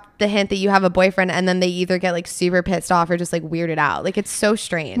drop the hint that you have a boyfriend and then they either get like super pissed off or just like weirded out. Like it's so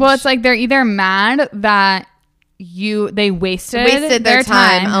strange. Well, it's like they're either mad that they wasted their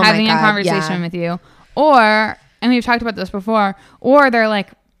time having a conversation with you, or, and we've talked about this before, or they're like,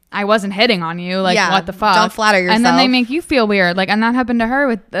 I wasn't hitting on you. Like, what the fuck? Don't flatter yourself. And then they make you feel weird. Like, and that happened to her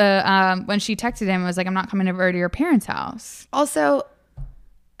with when she texted him. It was like, I'm not coming over to your parents' house. Also,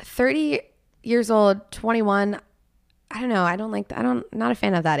 30 years old, 21. I don't know. I don't like that. Not a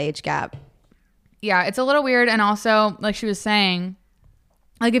fan of that age gap. Yeah, it's a little weird. And also, like she was saying,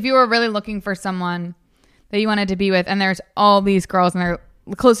 like if you were really looking for someone that you wanted to be with, and there's all these girls and they're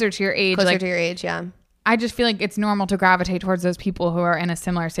closer to your age. Yeah. I just feel like it's normal to gravitate towards those people who are in a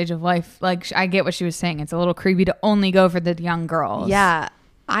similar stage of life. Like I get what she was saying. It's a little creepy to only go for the young girls. Yeah.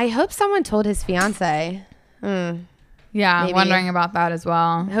 I hope someone told his fiance. Yeah, maybe. Wondering about that as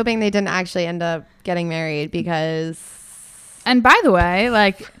well. Hoping they didn't actually end up getting married because... And by the way,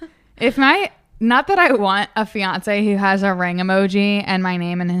 like if my not that I want a fiance who has a ring emoji and my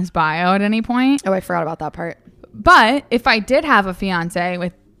name in his bio at any point. Oh, I forgot about that part. But if I did have a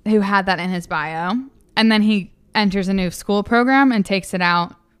fiance who had that in his bio, and then he enters a new school program and takes it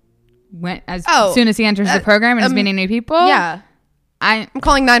out as soon as he enters the program and is meeting new people. Yeah. I'm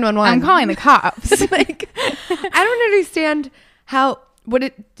calling 911. I'm calling the cops. Like, I don't understand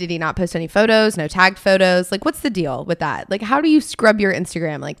did he not post any photos? No tagged photos? Like, what's the deal with that? Like, how do you scrub your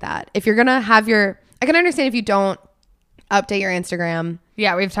Instagram like that? If you're going to have I can understand if you don't update your Instagram.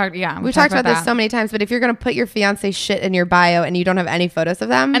 Yeah, we've talked about this so many times, but if you're going to put your fiance shit in your bio and you don't have any photos of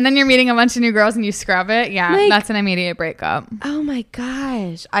them. And then you're meeting a bunch of new girls and you scrub it. Yeah, like, that's an immediate breakup. Oh my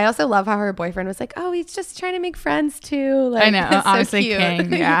gosh. I also love how her boyfriend was like, oh, he's just trying to make friends too. Like, I know. Honestly, so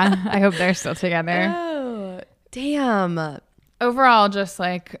king. Yeah. I hope they're still together. Oh, damn. Overall, just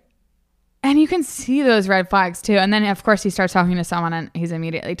like, and you can see those red flags too. And then of course he starts talking to someone and he's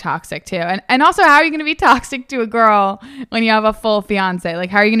immediately toxic too. And also, how are you going to be toxic to a girl when you have a full fiance? Like,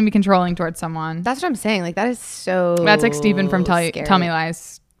 how are you going to be controlling towards someone? That's what I'm saying. Like, that is so That's like Steven from Tell Me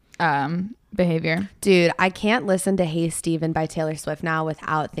Lies behavior. Dude, I can't listen to Hey Steven by Taylor Swift now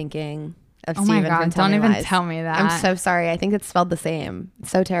without thinking of Steven from Tell Me Lies. Don't even tell me that. I'm so sorry. I think it's spelled the same.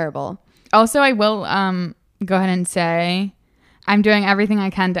 It's so terrible. Also, I will go ahead and say, I'm doing everything I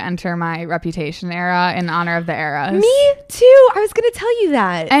can to enter my Reputation era in honor of the eras. Me too. I was going to tell you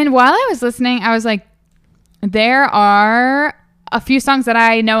that. And while I was listening, I was like, there are a few songs that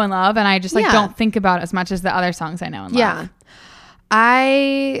I know and love, and I just don't think about as much as the other songs I know and love.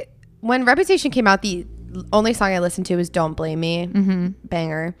 Yeah. When Reputation came out, the only song I listened to was Don't Blame Me. Mm-hmm.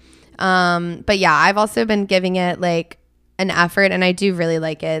 Banger. But yeah, I've also been giving it like an effort, and I do really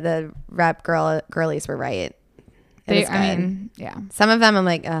like it. The rap girlies were right. Yeah. Some of them I'm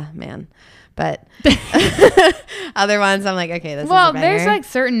like, oh man, but other ones I'm like, okay, this is a banger. There's like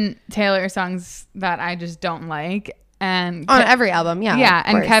certain Taylor songs that I just don't like, and on every album,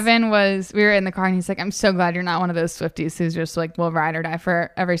 and Kevin we were in the car and he's like, I'm so glad you're not one of those Swifties who's just like will ride or die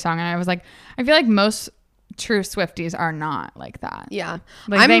for every song. And I was like, I feel like most true Swifties are not like that. Yeah,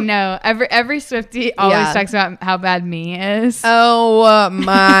 like they know every Swiftie always talks about how bad Me is. Oh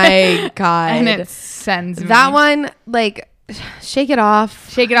my god, and it sends me. That one, like, Shake It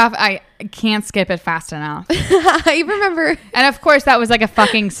Off. I can't skip it fast enough. I remember, and of course that was like a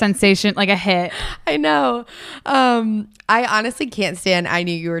fucking sensation, like a hit. I know. I honestly can't stand I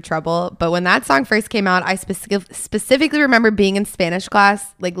Knew You Were Trouble, but when that song first came out, I specifically remember being in Spanish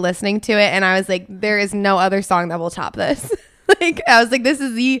class, like listening to it, and I was like, there is no other song that will top this. Like, I was like, this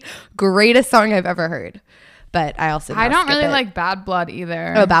is the greatest song I've ever heard. But I don't really like Bad Blood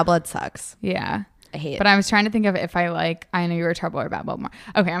either. Oh, Bad Blood sucks. Yeah. I hate it. But I was trying to think of if I like I Knew You Were Trouble or Bad Blood more.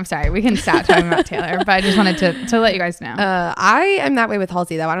 Okay, I'm sorry. We can stop talking about Taylor, but I just wanted to let you guys know. I am that way with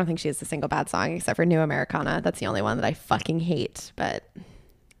Halsey, though. I don't think she has a single bad song except for New Americana. That's the only one that I fucking hate. But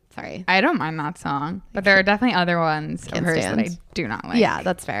sorry. I don't mind that song, but there are definitely other ones of hers that I do not like. Yeah,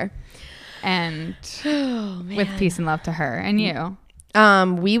 that's fair. And with peace and love to her and you.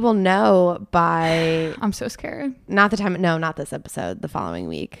 We will know by... I'm so scared. Not this episode, the following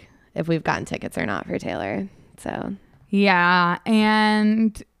week, if we've gotten tickets or not for Taylor. So yeah,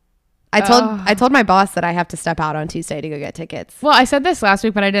 and I told my boss that I have to step out on Tuesday to go get tickets. Well, I said this last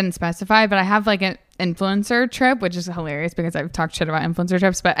week, but I didn't specify. But I have like an influencer trip, which is hilarious because I've talked shit about influencer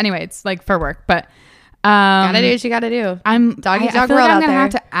trips. But anyway, it's like for work. But gotta do what you gotta do. I feel like I'm gonna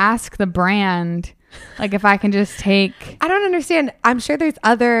have to ask the brand, like, if I can just take. I don't understand. I'm sure there's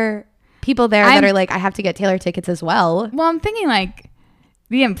other people there that are like, I have to get Taylor tickets as well. Well, I'm thinking like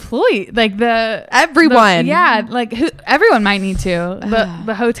the employee, like everyone. Like everyone might need to.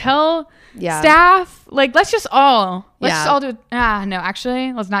 The hotel staff. Like, let's just all do it. No,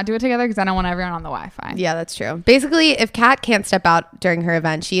 actually, let's not do it together because I don't want everyone on the Wi-Fi. Yeah, that's true. Basically, if Kat can't step out during her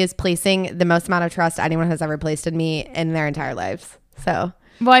event, she is placing the most amount of trust anyone has ever placed in me in their entire lives. So,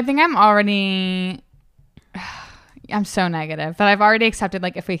 well, I think I'm so negative that I've already accepted,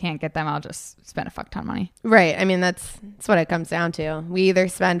 like, if we can't get them, I'll just spend a fuck ton of money. Right. I mean, that's what it comes down to. We either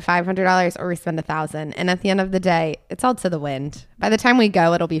spend $500 or we spend $1,000. And at the end of the day, it's all to the wind. By the time we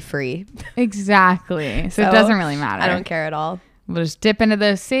go, it'll be free. Exactly. So it doesn't really matter. I don't care at all. We'll just dip into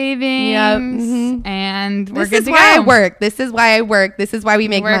those savings. Yep. Mm-hmm. And we're good to go. This is why I work. This is why I work. This is why we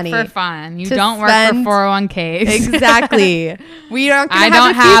make money. Work for fun. You don't work for 401ks. Exactly. We don't. I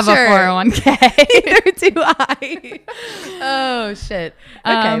don't have a 401k. Neither do I. Oh shit.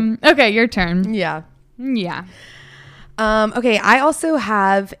 Okay. Okay, your turn. Yeah. Yeah. Okay. I also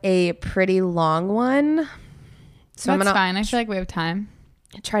have a pretty long one. So that's fine. I feel like we have time.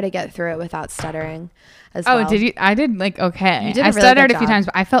 try to get through it without stuttering as well. Oh, did you? I did like okay. You did I stuttered a few times,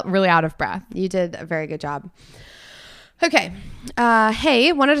 but I felt really out of breath. You did a very good job. Okay.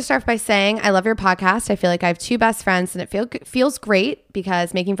 Hey, wanted to start by saying I love your podcast. I feel like I have 2 best friends and it feels great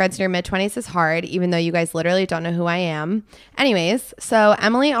because making friends in your mid-20s is hard, even though you guys literally don't know who I am. Anyways, so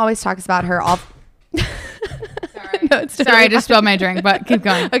Emily always talks about her Sorry, I just spilled my drink, but keep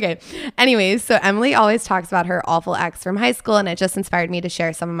going. Okay. Anyways, so Emily always talks about her awful ex from high school, and it just inspired me to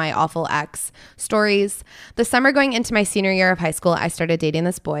share some of my awful ex stories. The summer going into my senior year of high school, I started dating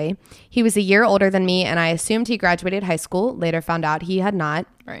this boy. He was a year older than me, and I assumed he graduated high school. Later found out he had not.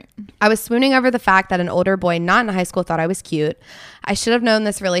 Right. I was swooning over the fact that an older boy not in high school thought I was cute. I should have known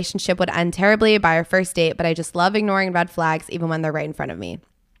this relationship would end terribly by our first date, but I just love ignoring red flags even when they're right in front of me.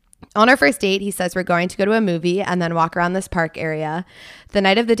 On our first date, he says we're going to go to a movie and then walk around this park area. The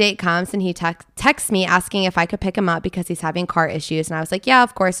night of the date comes and he texts me asking if I could pick him up because he's having car issues. And I was like, yeah,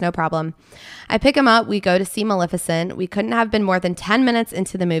 of course, no problem. I pick him up. We go to see Maleficent. We couldn't have been more than 10 minutes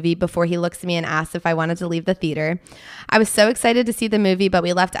into the movie before he looks at me and asks if I wanted to leave the theater. I was so excited to see the movie, but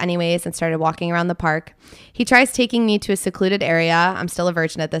we left anyways and started walking around the park. He tries taking me to a secluded area. I'm still a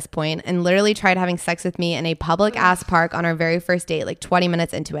virgin at this point, and literally tried having sex with me in a public ass park on our very first date, like 20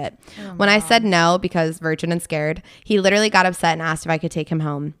 minutes into it. When I said no because virgin and scared, he literally got upset and asked if I could take him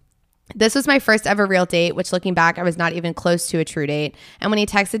home. This was my first ever real date, which looking back, I was not even close to a true date. And when he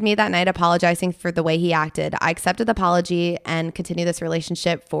texted me that night apologizing for the way he acted, I accepted the apology and continued this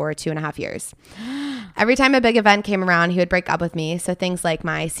relationship for 2.5 years. Every time a big event came around, he would break up with me. So things like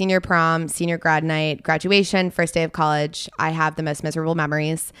my senior prom, senior grad night, graduation, first day of college, I have the most miserable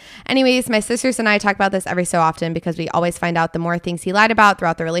memories. Anyways, my sisters and I talk about this every so often because we always find out the more things he lied about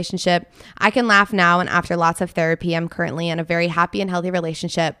throughout the relationship. I can laugh now, and after lots of therapy, I'm currently in a very happy and healthy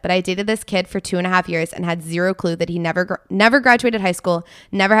relationship, but I dated this kid for 2.5 years and had zero clue that he never graduated high school,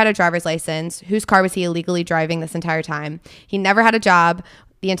 never had a driver's license. Whose car was he illegally driving this entire time? He never had a job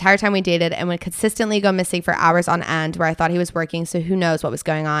the entire time we dated and would consistently go missing for hours on end where I thought he was working, so who knows what was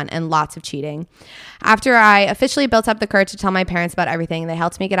going on, and lots of cheating. After I officially built up the courage to tell my parents about everything, they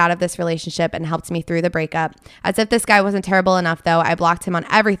helped me get out of this relationship and helped me through the breakup. As if this guy wasn't terrible enough, though, I blocked him on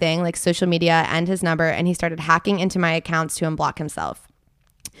everything like social media and his number, and he started hacking into my accounts to unblock himself.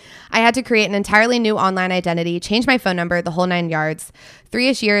 I had to create an entirely new online identity, change my phone number, the whole 9 yards.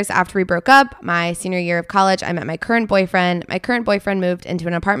 3-ish years after we broke up, my senior year of college, I met my current boyfriend. My current boyfriend moved into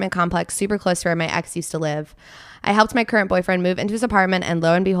an apartment complex super close to where my ex used to live. I helped my current boyfriend move into his apartment, and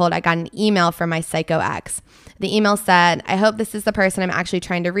lo and behold, I got an email from my psycho ex. The email said, I hope this is the person I'm actually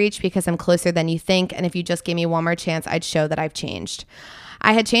trying to reach because I'm closer than you think, and if you just gave me one more chance, I'd show that I've changed.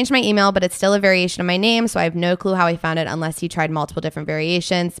 I had changed my email, but it's still a variation of my name, so I have no clue how he found it unless he tried multiple different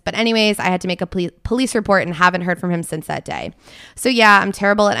variations. But anyways, I had to make a police report and haven't heard from him since that day. So yeah, I'm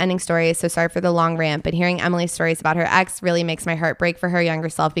terrible at ending stories, so sorry for the long rant, but hearing Emily's stories about her ex really makes my heart break for her younger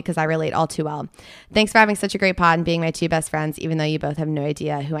self because I relate all too well. Thanks for having such a great pod and being my 2 best friends, even though you both have no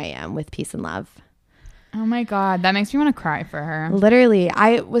idea who I am. With peace and love. Oh my God, that makes me want to cry for her. Literally,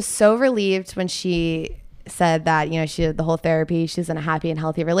 I was so relieved when she said that, you know, she did the whole therapy, she's in a happy and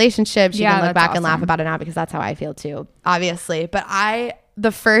healthy relationship, she can look back and laugh about it now, because that's how I feel too, obviously. But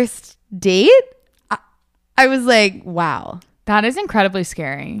the first date, I was like, wow, that is incredibly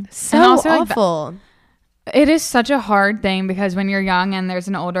scary, so and also awful. It is such a hard thing because when you're young and there's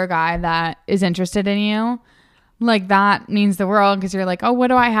an older guy that is interested in you, like that means the world, because you're like, oh, what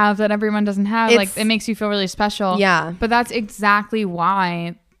do I have that everyone doesn't have? Like it makes you feel really special. Yeah, but that's exactly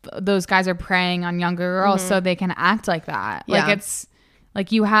why those guys are preying on younger girls, so they can act like that. Like it's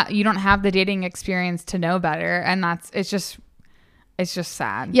like you don't have the dating experience to know better, and it's just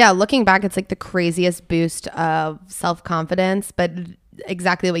sad. Yeah, looking back, it's like the craziest boost of self-confidence, but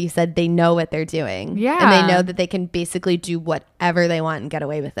exactly what you said, they know what they're doing. Yeah, and they know that they can basically do whatever they want and get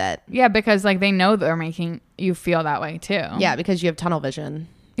away with it. Yeah, because like they know they're making you feel that way too. Yeah, because you have tunnel vision.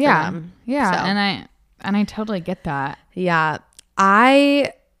 Yeah, them, yeah, so. and I totally get that. Yeah,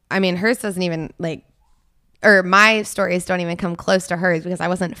 I mean, hers doesn't even or my stories don't even come close to hers because I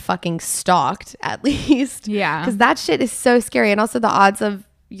wasn't fucking stalked, at least. Yeah. Because that shit is so scary. And also the odds of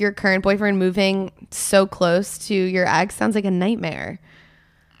your current boyfriend moving so close to your ex sounds like a nightmare.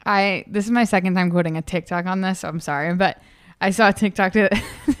 This is my second time quoting a TikTok on this, so I'm sorry. But I saw a TikTok today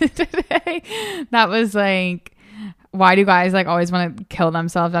that was like, why do guys like always want to kill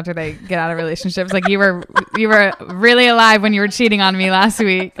themselves after they get out of relationships? Like you were really alive when you were cheating on me last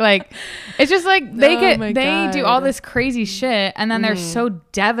week. Like it's just like they do all this crazy shit and then they're so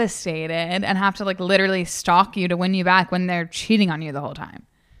devastated and have to like literally stalk you to win you back when they're cheating on you the whole time.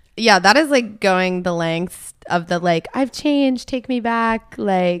 Yeah, that is like going the lengths of the like, I've changed, take me back.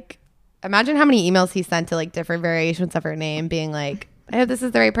 Like, imagine how many emails he sent to like different variations of her name being like, I hope this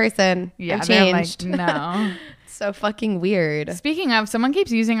is the right person. Yeah, I've changed. Like, no. So fucking weird. Speaking of, someone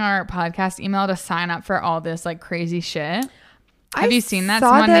keeps using our podcast email to sign up for all this like crazy shit. Have you seen that?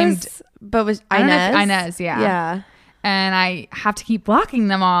 Someone named, but was Inez? Inez, yeah. Yeah. And I have to keep blocking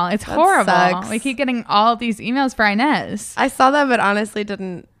them all. It's horrible. Sucks. We keep getting all these emails for Inez. I saw that, but honestly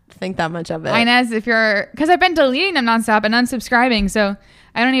didn't think that much of it. Inez, because I've been deleting them nonstop and unsubscribing, so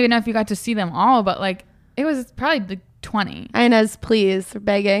I don't even know if you got to see them all, but like it was probably like 20. Inez, please,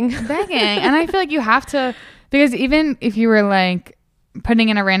 begging. And I feel like you have to, because even if you were like putting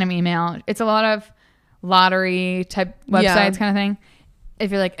in a random email, it's a lot of lottery type websites kind of thing. If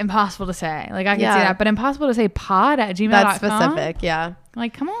you're like impossible to say, like I can see that, but impossible to say pod@gmail.com. That's specific. Yeah.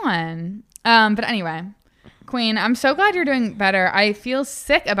 Like, come on. But anyway, Queen, I'm so glad you're doing better. I feel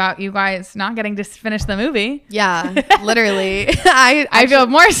sick about you guys not getting to finish the movie. Yeah, literally. I feel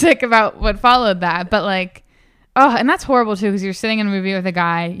more sick about what followed that, but like, oh, and that's horrible too, because you're sitting in a movie with a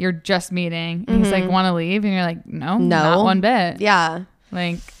guy you're just meeting, and he's like, want to leave, and you're like, no, not one bit. Yeah.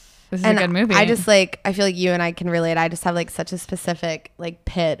 Like, this is a good movie. I just like, I feel like you and I can relate. I just have like such a specific like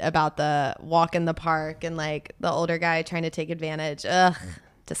pit about the walk in the park and like the older guy trying to take advantage. Ugh,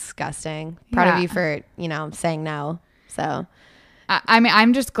 disgusting. Proud of you for, saying no. So, I mean,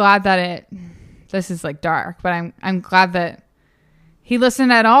 I'm just glad that this is like dark, but I'm glad that he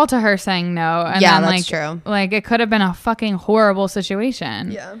listened at all to her saying no. And yeah, then, that's true. Like, it could have been a fucking horrible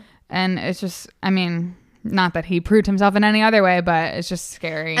situation. Yeah. And it's just, I mean, not that he proved himself in any other way, but it's just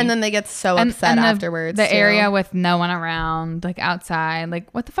scary. And then they get so upset afterwards. The area with no one around, like outside, like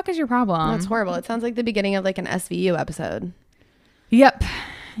what the fuck is your problem? That's horrible. It sounds like the beginning of like an SVU episode. Yep.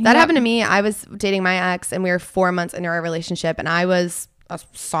 That happened to me. I was dating my ex and we were 4 months into our relationship and I was a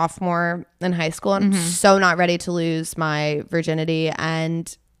sophomore in high school and so not ready to lose my virginity.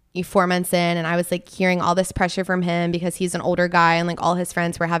 And 4 months in and I was like hearing all this pressure from him because he's an older guy and like all his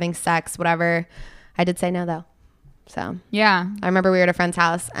friends were having sex, whatever. I did say no though. So yeah, I remember we were at a friend's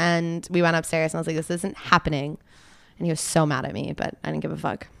house and we went upstairs and I was like, this isn't happening. And he was so mad at me, but I didn't give a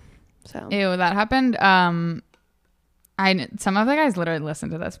fuck. So ew, that happened. Some of the guys literally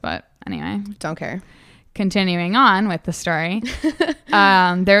listened to this, but anyway, don't care. Continuing on with the story.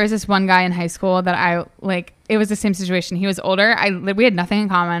 There was this one guy in high school that I like, it was the same situation. He was older. We had nothing in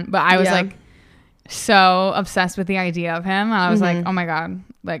common, but I was like so obsessed with the idea of him. And I was like, oh my God,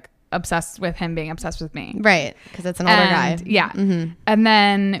 like obsessed with him being obsessed with me. Right. Because it's an older guy. Yeah. And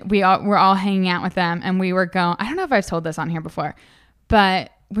then we're all hanging out with them and we were going, I don't know if I've told this on here before,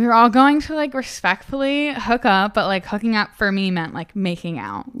 but we were all going to like respectfully hook up, but like hooking up for me meant like making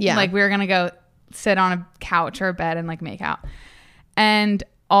out. Yeah. Like we were going to go sit on a couch or a bed and like make out. And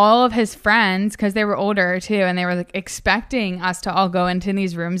all of his friends, because they were older too, and they were like expecting us to all go into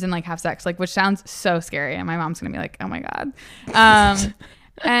these rooms and like have sex, like, which sounds so scary. And my mom's going to be like, oh my God.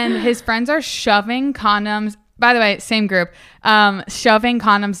 And his friends are shoving condoms. By the way, same group, shoving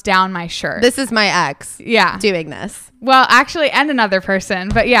condoms down my shirt. This is my ex. Yeah. Doing this. Well, actually, and another person,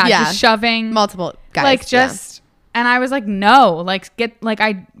 but just shoving multiple guys. Like just, and I was like, no, like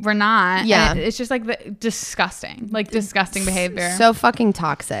we're not. Yeah. And it's just like disgusting behavior. So fucking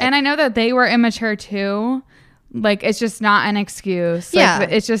toxic. And I know that they were immature too. Like, it's just not an excuse.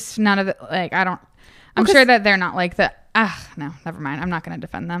 Like, it's just none of the, like, I'm sure that they're not like the, no, never mind. I'm not going to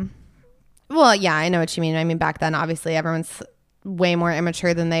defend them. Well, yeah, I know what you mean. I mean, back then, obviously, everyone's way more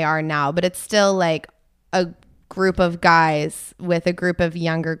immature than they are now, but it's still like a group of guys with a group of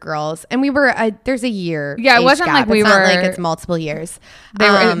younger girls. And we were, there's a year. Yeah, it wasn't gap. like It's not like it's multiple years. They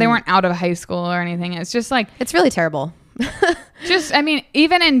weren't out of high school or anything. It's just like, it's really terrible. Just, I mean,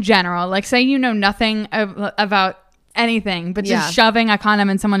 even in general, like say you know nothing about anything, but just shoving a condom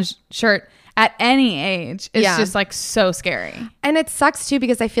in someone's shirt at any age is just like so scary. And it sucks too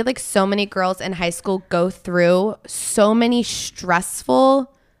because I feel like so many girls in high school go through so many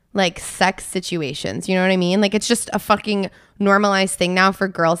stressful like sex situations. You know what I mean? Like it's just a fucking normalized thing now for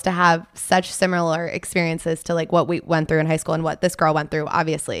girls to have such similar experiences to like what we went through in high school and what this girl went through,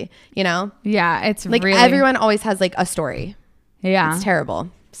 obviously, you know? Yeah, it's like really, everyone always has like a story. Yeah. It's terrible.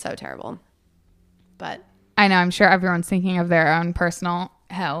 So terrible. But I know, I'm sure everyone's thinking of their own personal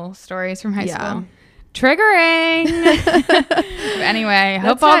hell stories from high school. Triggering. Anyway,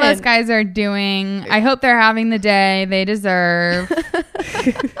 hope all those guys are doing, I hope they're having the day they deserve.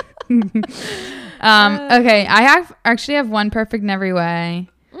 Okay, I actually have one perfect in every way.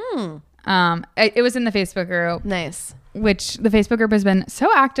 It was in the Facebook group. Nice. Which the Facebook group has been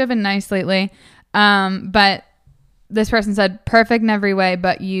so active and nice lately. But this person said perfect in every way,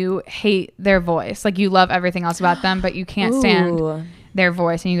 but you hate their voice. Like you love everything else about them, but you can't stand their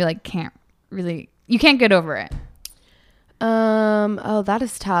voice, and you like you can't get over it. Oh, that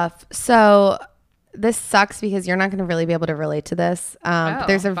is tough. So this sucks because you're not going to really be able to relate to this. But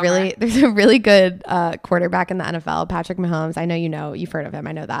there's a really good quarterback in the NFL, Patrick Mahomes. I know you've heard of him.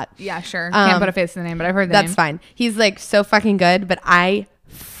 I know that. Yeah, sure. Can't put a face to the name, but I've heard the name. That's fine. He's like so fucking good, but I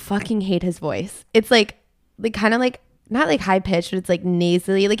fucking hate his voice. It's like kind of like not like high pitched, but it's like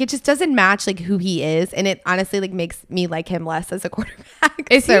nasally. Like it just doesn't match like who he is, and it honestly like makes me like him less as a quarterback.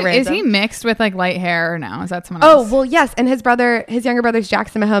 Is he mixed with like light hair or no? Is that someone else? Oh well, yes. And his younger brother's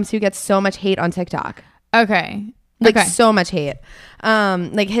Jackson Mahomes, who gets so much hate on TikTok. Okay. Like so much hate.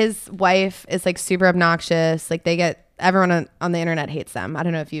 Like his wife is like super obnoxious. Like everyone on the internet hates them. I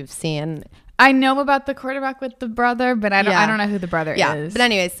don't know if you've seen. I know about the quarterback with the brother, but I don't know who the brother is. But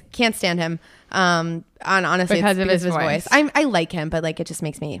anyways, can't stand him. Honestly, because of his voice. I like him, but like it just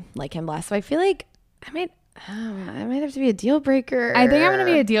makes me like him less. So I feel like I might have to be a deal breaker. I think I'm going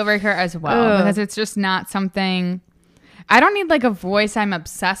to be a deal breaker as well because it's just not something. I don't need like a voice I'm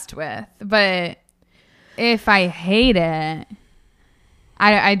obsessed with, but if I hate it,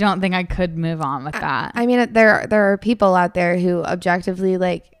 I don't think I could move on with that. I mean, there are people out there who objectively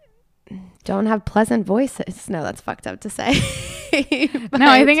like don't have pleasant voices. No, that's fucked up to say. No,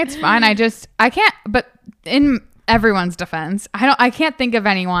 I think it's fine. I can't, but in everyone's defense, I can't think of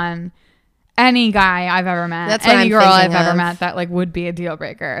any guy I've ever met, any girl I've ever met that like would be a deal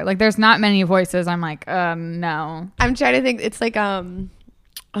breaker. Like there's not many voices I'm like, no. I'm trying to think. It's like, oh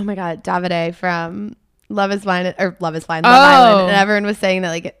my God, Davide from Love is Blind, Love Island. And everyone was saying that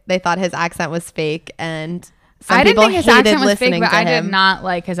like they thought his accent was fake, and I didn't think his accent was fake, but I did not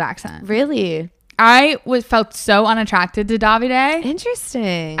like his accent. Really? I felt so unattracted to Davide.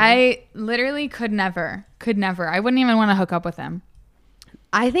 Interesting. I literally could never. I wouldn't even want to hook up with him.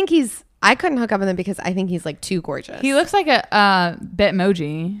 I couldn't hook up with him because I think he's like too gorgeous. He looks like a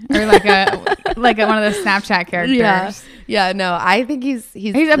Bitmoji or like one of the Snapchat characters. Yeah. No, I think he's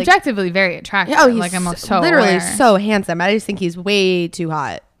like, objectively very attractive. Oh, he's literally so handsome. I just think he's way too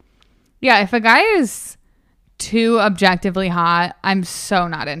hot. Yeah, if a guy is too objectively hot, I'm so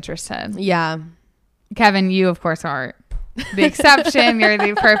not interested. Yeah. Kevin, you of course are the exception. You're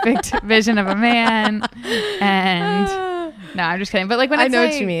the perfect vision of a man. And no, I'm just kidding. But like when I know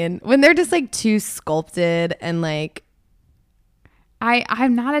what you mean. When they're just like too sculpted and like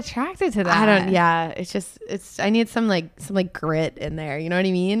I'm not attracted to that. It's I need some grit in there. You know what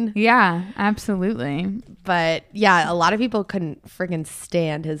I mean? Yeah, absolutely. But yeah, a lot of people couldn't freaking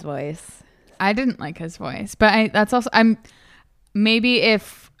stand his voice. I didn't like his voice, but maybe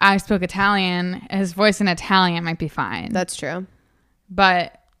if I spoke Italian, his voice in Italian might be fine. That's true.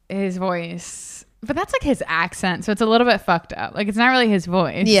 But his voice, but that's like his accent. So it's a little bit fucked up. Like it's not really his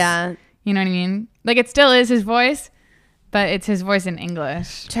voice. Yeah. You know what I mean? Like it still is his voice, but it's his voice in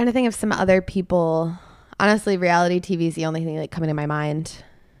English. I'm trying to think of some other people. Honestly, reality TV is the only thing like coming to my mind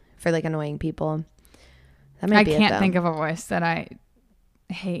for like annoying people. I can't think of a voice that I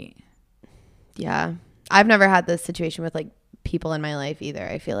hate. Yeah. I've never had this situation with like people in my life either,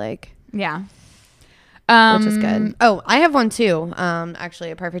 I feel like. Yeah. Which is good. Oh, I have one too. Actually,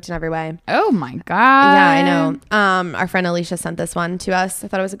 a perfect in every way. Oh my God. Yeah, I know. Our friend Alicia sent this one to us. I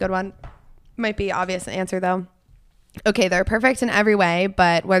thought it was a good one. Might be obvious answer though. Okay, they're perfect in every way,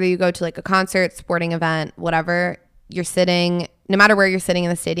 but whether you go to like a concert, sporting event, whatever, you're sitting, no matter where you're sitting in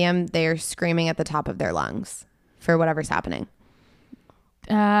the stadium, they're screaming at the top of their lungs for whatever's happening.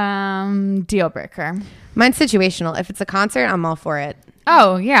 Deal breaker. Mine's situational. If it's a concert, I'm all for it.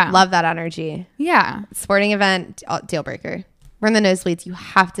 Oh yeah. Love that energy. Yeah. Sporting event, deal breaker. We're in the nosebleeds. You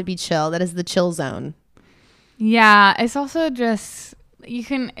have to be chill. That is the chill zone. Yeah. It's also just,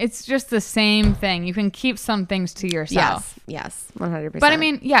 it's just the same thing. You can keep some things to yourself. Yes. 100%. But I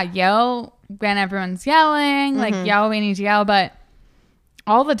mean, yeah, yell when everyone's yelling, like yell when you need to yell, but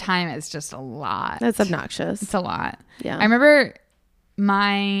all the time it's just a lot. That's obnoxious. It's a lot. Yeah. I remember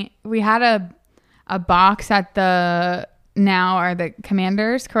we had a box at the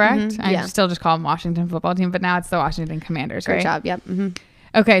Commanders, correct? Mm-hmm. Yeah. I still just call them Washington football team, but now it's the Washington Commanders, right? Great job. Yep. Mm-hmm.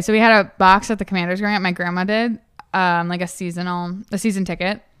 Okay, so we had a box at the Commanders growing up. My grandma did, like a season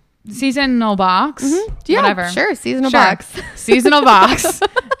ticket, seasonal box. Mm-hmm. Yeah, whatever. Sure, box. Seasonal box.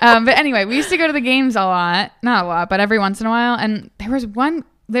 But anyway, we used to go to the games a lot, not a lot, but every once in a while. And there was one,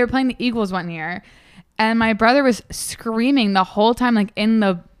 they were playing the Eagles one year. And my brother was screaming the whole time, like in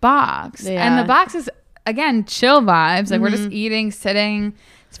the box. Yeah. And the box is, again, chill vibes. Like we're just eating, sitting,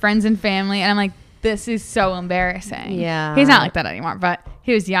 it's friends and family. And I'm like, this is so embarrassing. Yeah. He's not like that anymore, but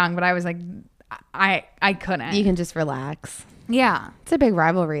he was young. But I was like, I couldn't. You can just relax. Yeah. It's a big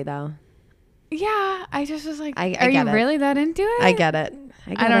rivalry though. Yeah. I just was like, I are you it. really that into it? I get it.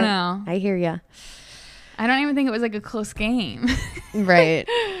 I don't know. I hear you. I don't even think it was like a close game. Right.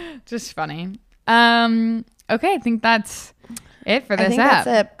 Just funny. Okay. I think that's it for this app.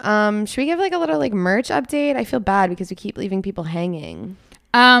 That's it. Should we give like a little like merch update? I feel bad because we keep leaving people hanging.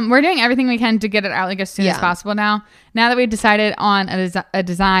 We're doing everything we can to get it out like as soon as possible now. Now that we've decided on a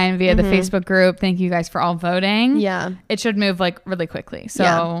design via the Facebook group, thank you guys for all voting. Yeah. It should move like really quickly.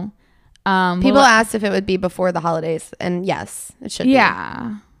 So people asked if it would be before the holidays, and yes, it should be.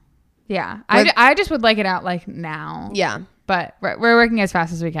 Yeah. I just would like it out like now. Yeah. But we're working as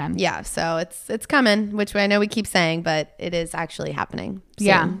fast as we can. Yeah, so it's coming, which I know we keep saying, but it is actually happening soon,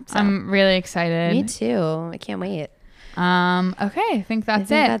 yeah, so. I'm really excited. Me too. I can't wait. Okay, I think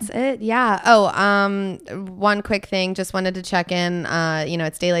that's it. That's it. Yeah. Oh, one quick thing. Just wanted to check in.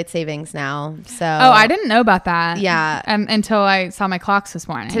 It's daylight savings now. So. Oh, I didn't know about that. Yeah. Until I saw my clocks this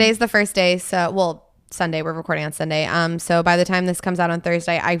morning. Today's the first day. So, Sunday. We're recording on Sunday. So by the time this comes out on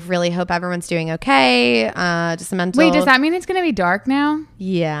Thursday, I really hope everyone's doing okay. Just a mental. Wait, does that mean it's gonna be dark now?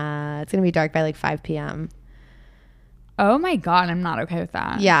 Yeah, it's gonna be dark by like 5 p.m. Oh my God, I'm not okay with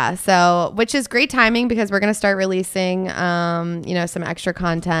that. Yeah, so which is great timing because we're gonna start releasing, some extra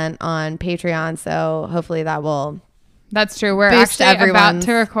content on Patreon. So hopefully that will. That's true. We're actually about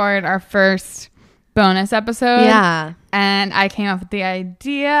to record our first bonus episode. Yeah. And I came up with the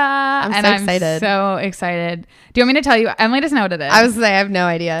idea. I'm so excited. Do you want me to tell you? Emily doesn't know what it is. I was gonna say I have no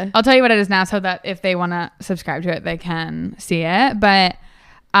idea. I'll tell you what it is now so that if they want to subscribe to it, they can see it. But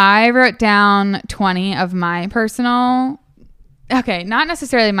I wrote down 20 of my personal, not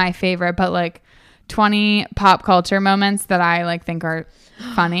necessarily my favorite, but like 20 pop culture moments that I like think are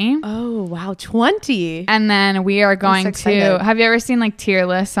funny. Oh, wow. 20. And then we are going to, have you ever seen like tier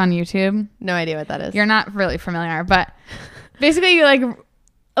lists on YouTube? No idea what that is. You're not really familiar, but basically you like on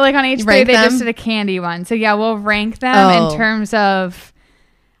H3 they just did a candy one. So yeah, we'll rank them in terms of,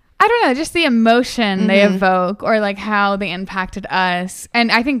 I don't know, just the emotion they evoke or like how they impacted us.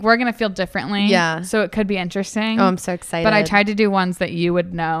 And I think we're going to feel differently. Yeah. So it could be interesting. Oh, I'm so excited. But I tried to do ones that you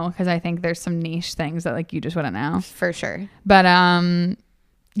would know because I think there's some niche things that like you just wouldn't know. For sure. But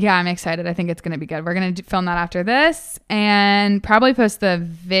yeah, I'm excited. I think it's going to be good. We're going to film that after this and probably post the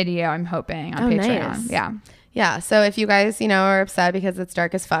video, I'm hoping, on Patreon. Nice. Yeah. Yeah. So if you guys, are upset because it's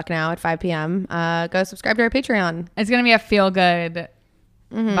dark as fuck now at 5 p.m., go subscribe to our Patreon. It's going to be a feel-good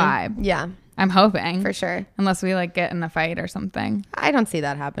vibe. Yeah. I'm hoping. For sure. Unless we like get in a fight or something. I don't see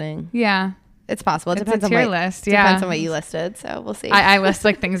that happening. Yeah. It's possible. It depends on what you listed. So we'll see. I list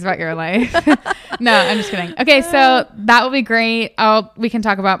like things about your life. No, I'm just kidding. Okay, so that will be great. We can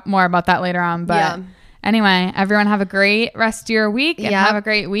talk more about that later on. But anyway, everyone have a great rest of your week and have a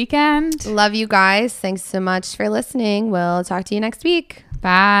great weekend. Love you guys. Thanks so much for listening. We'll talk to you next week.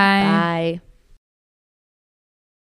 Bye. Bye.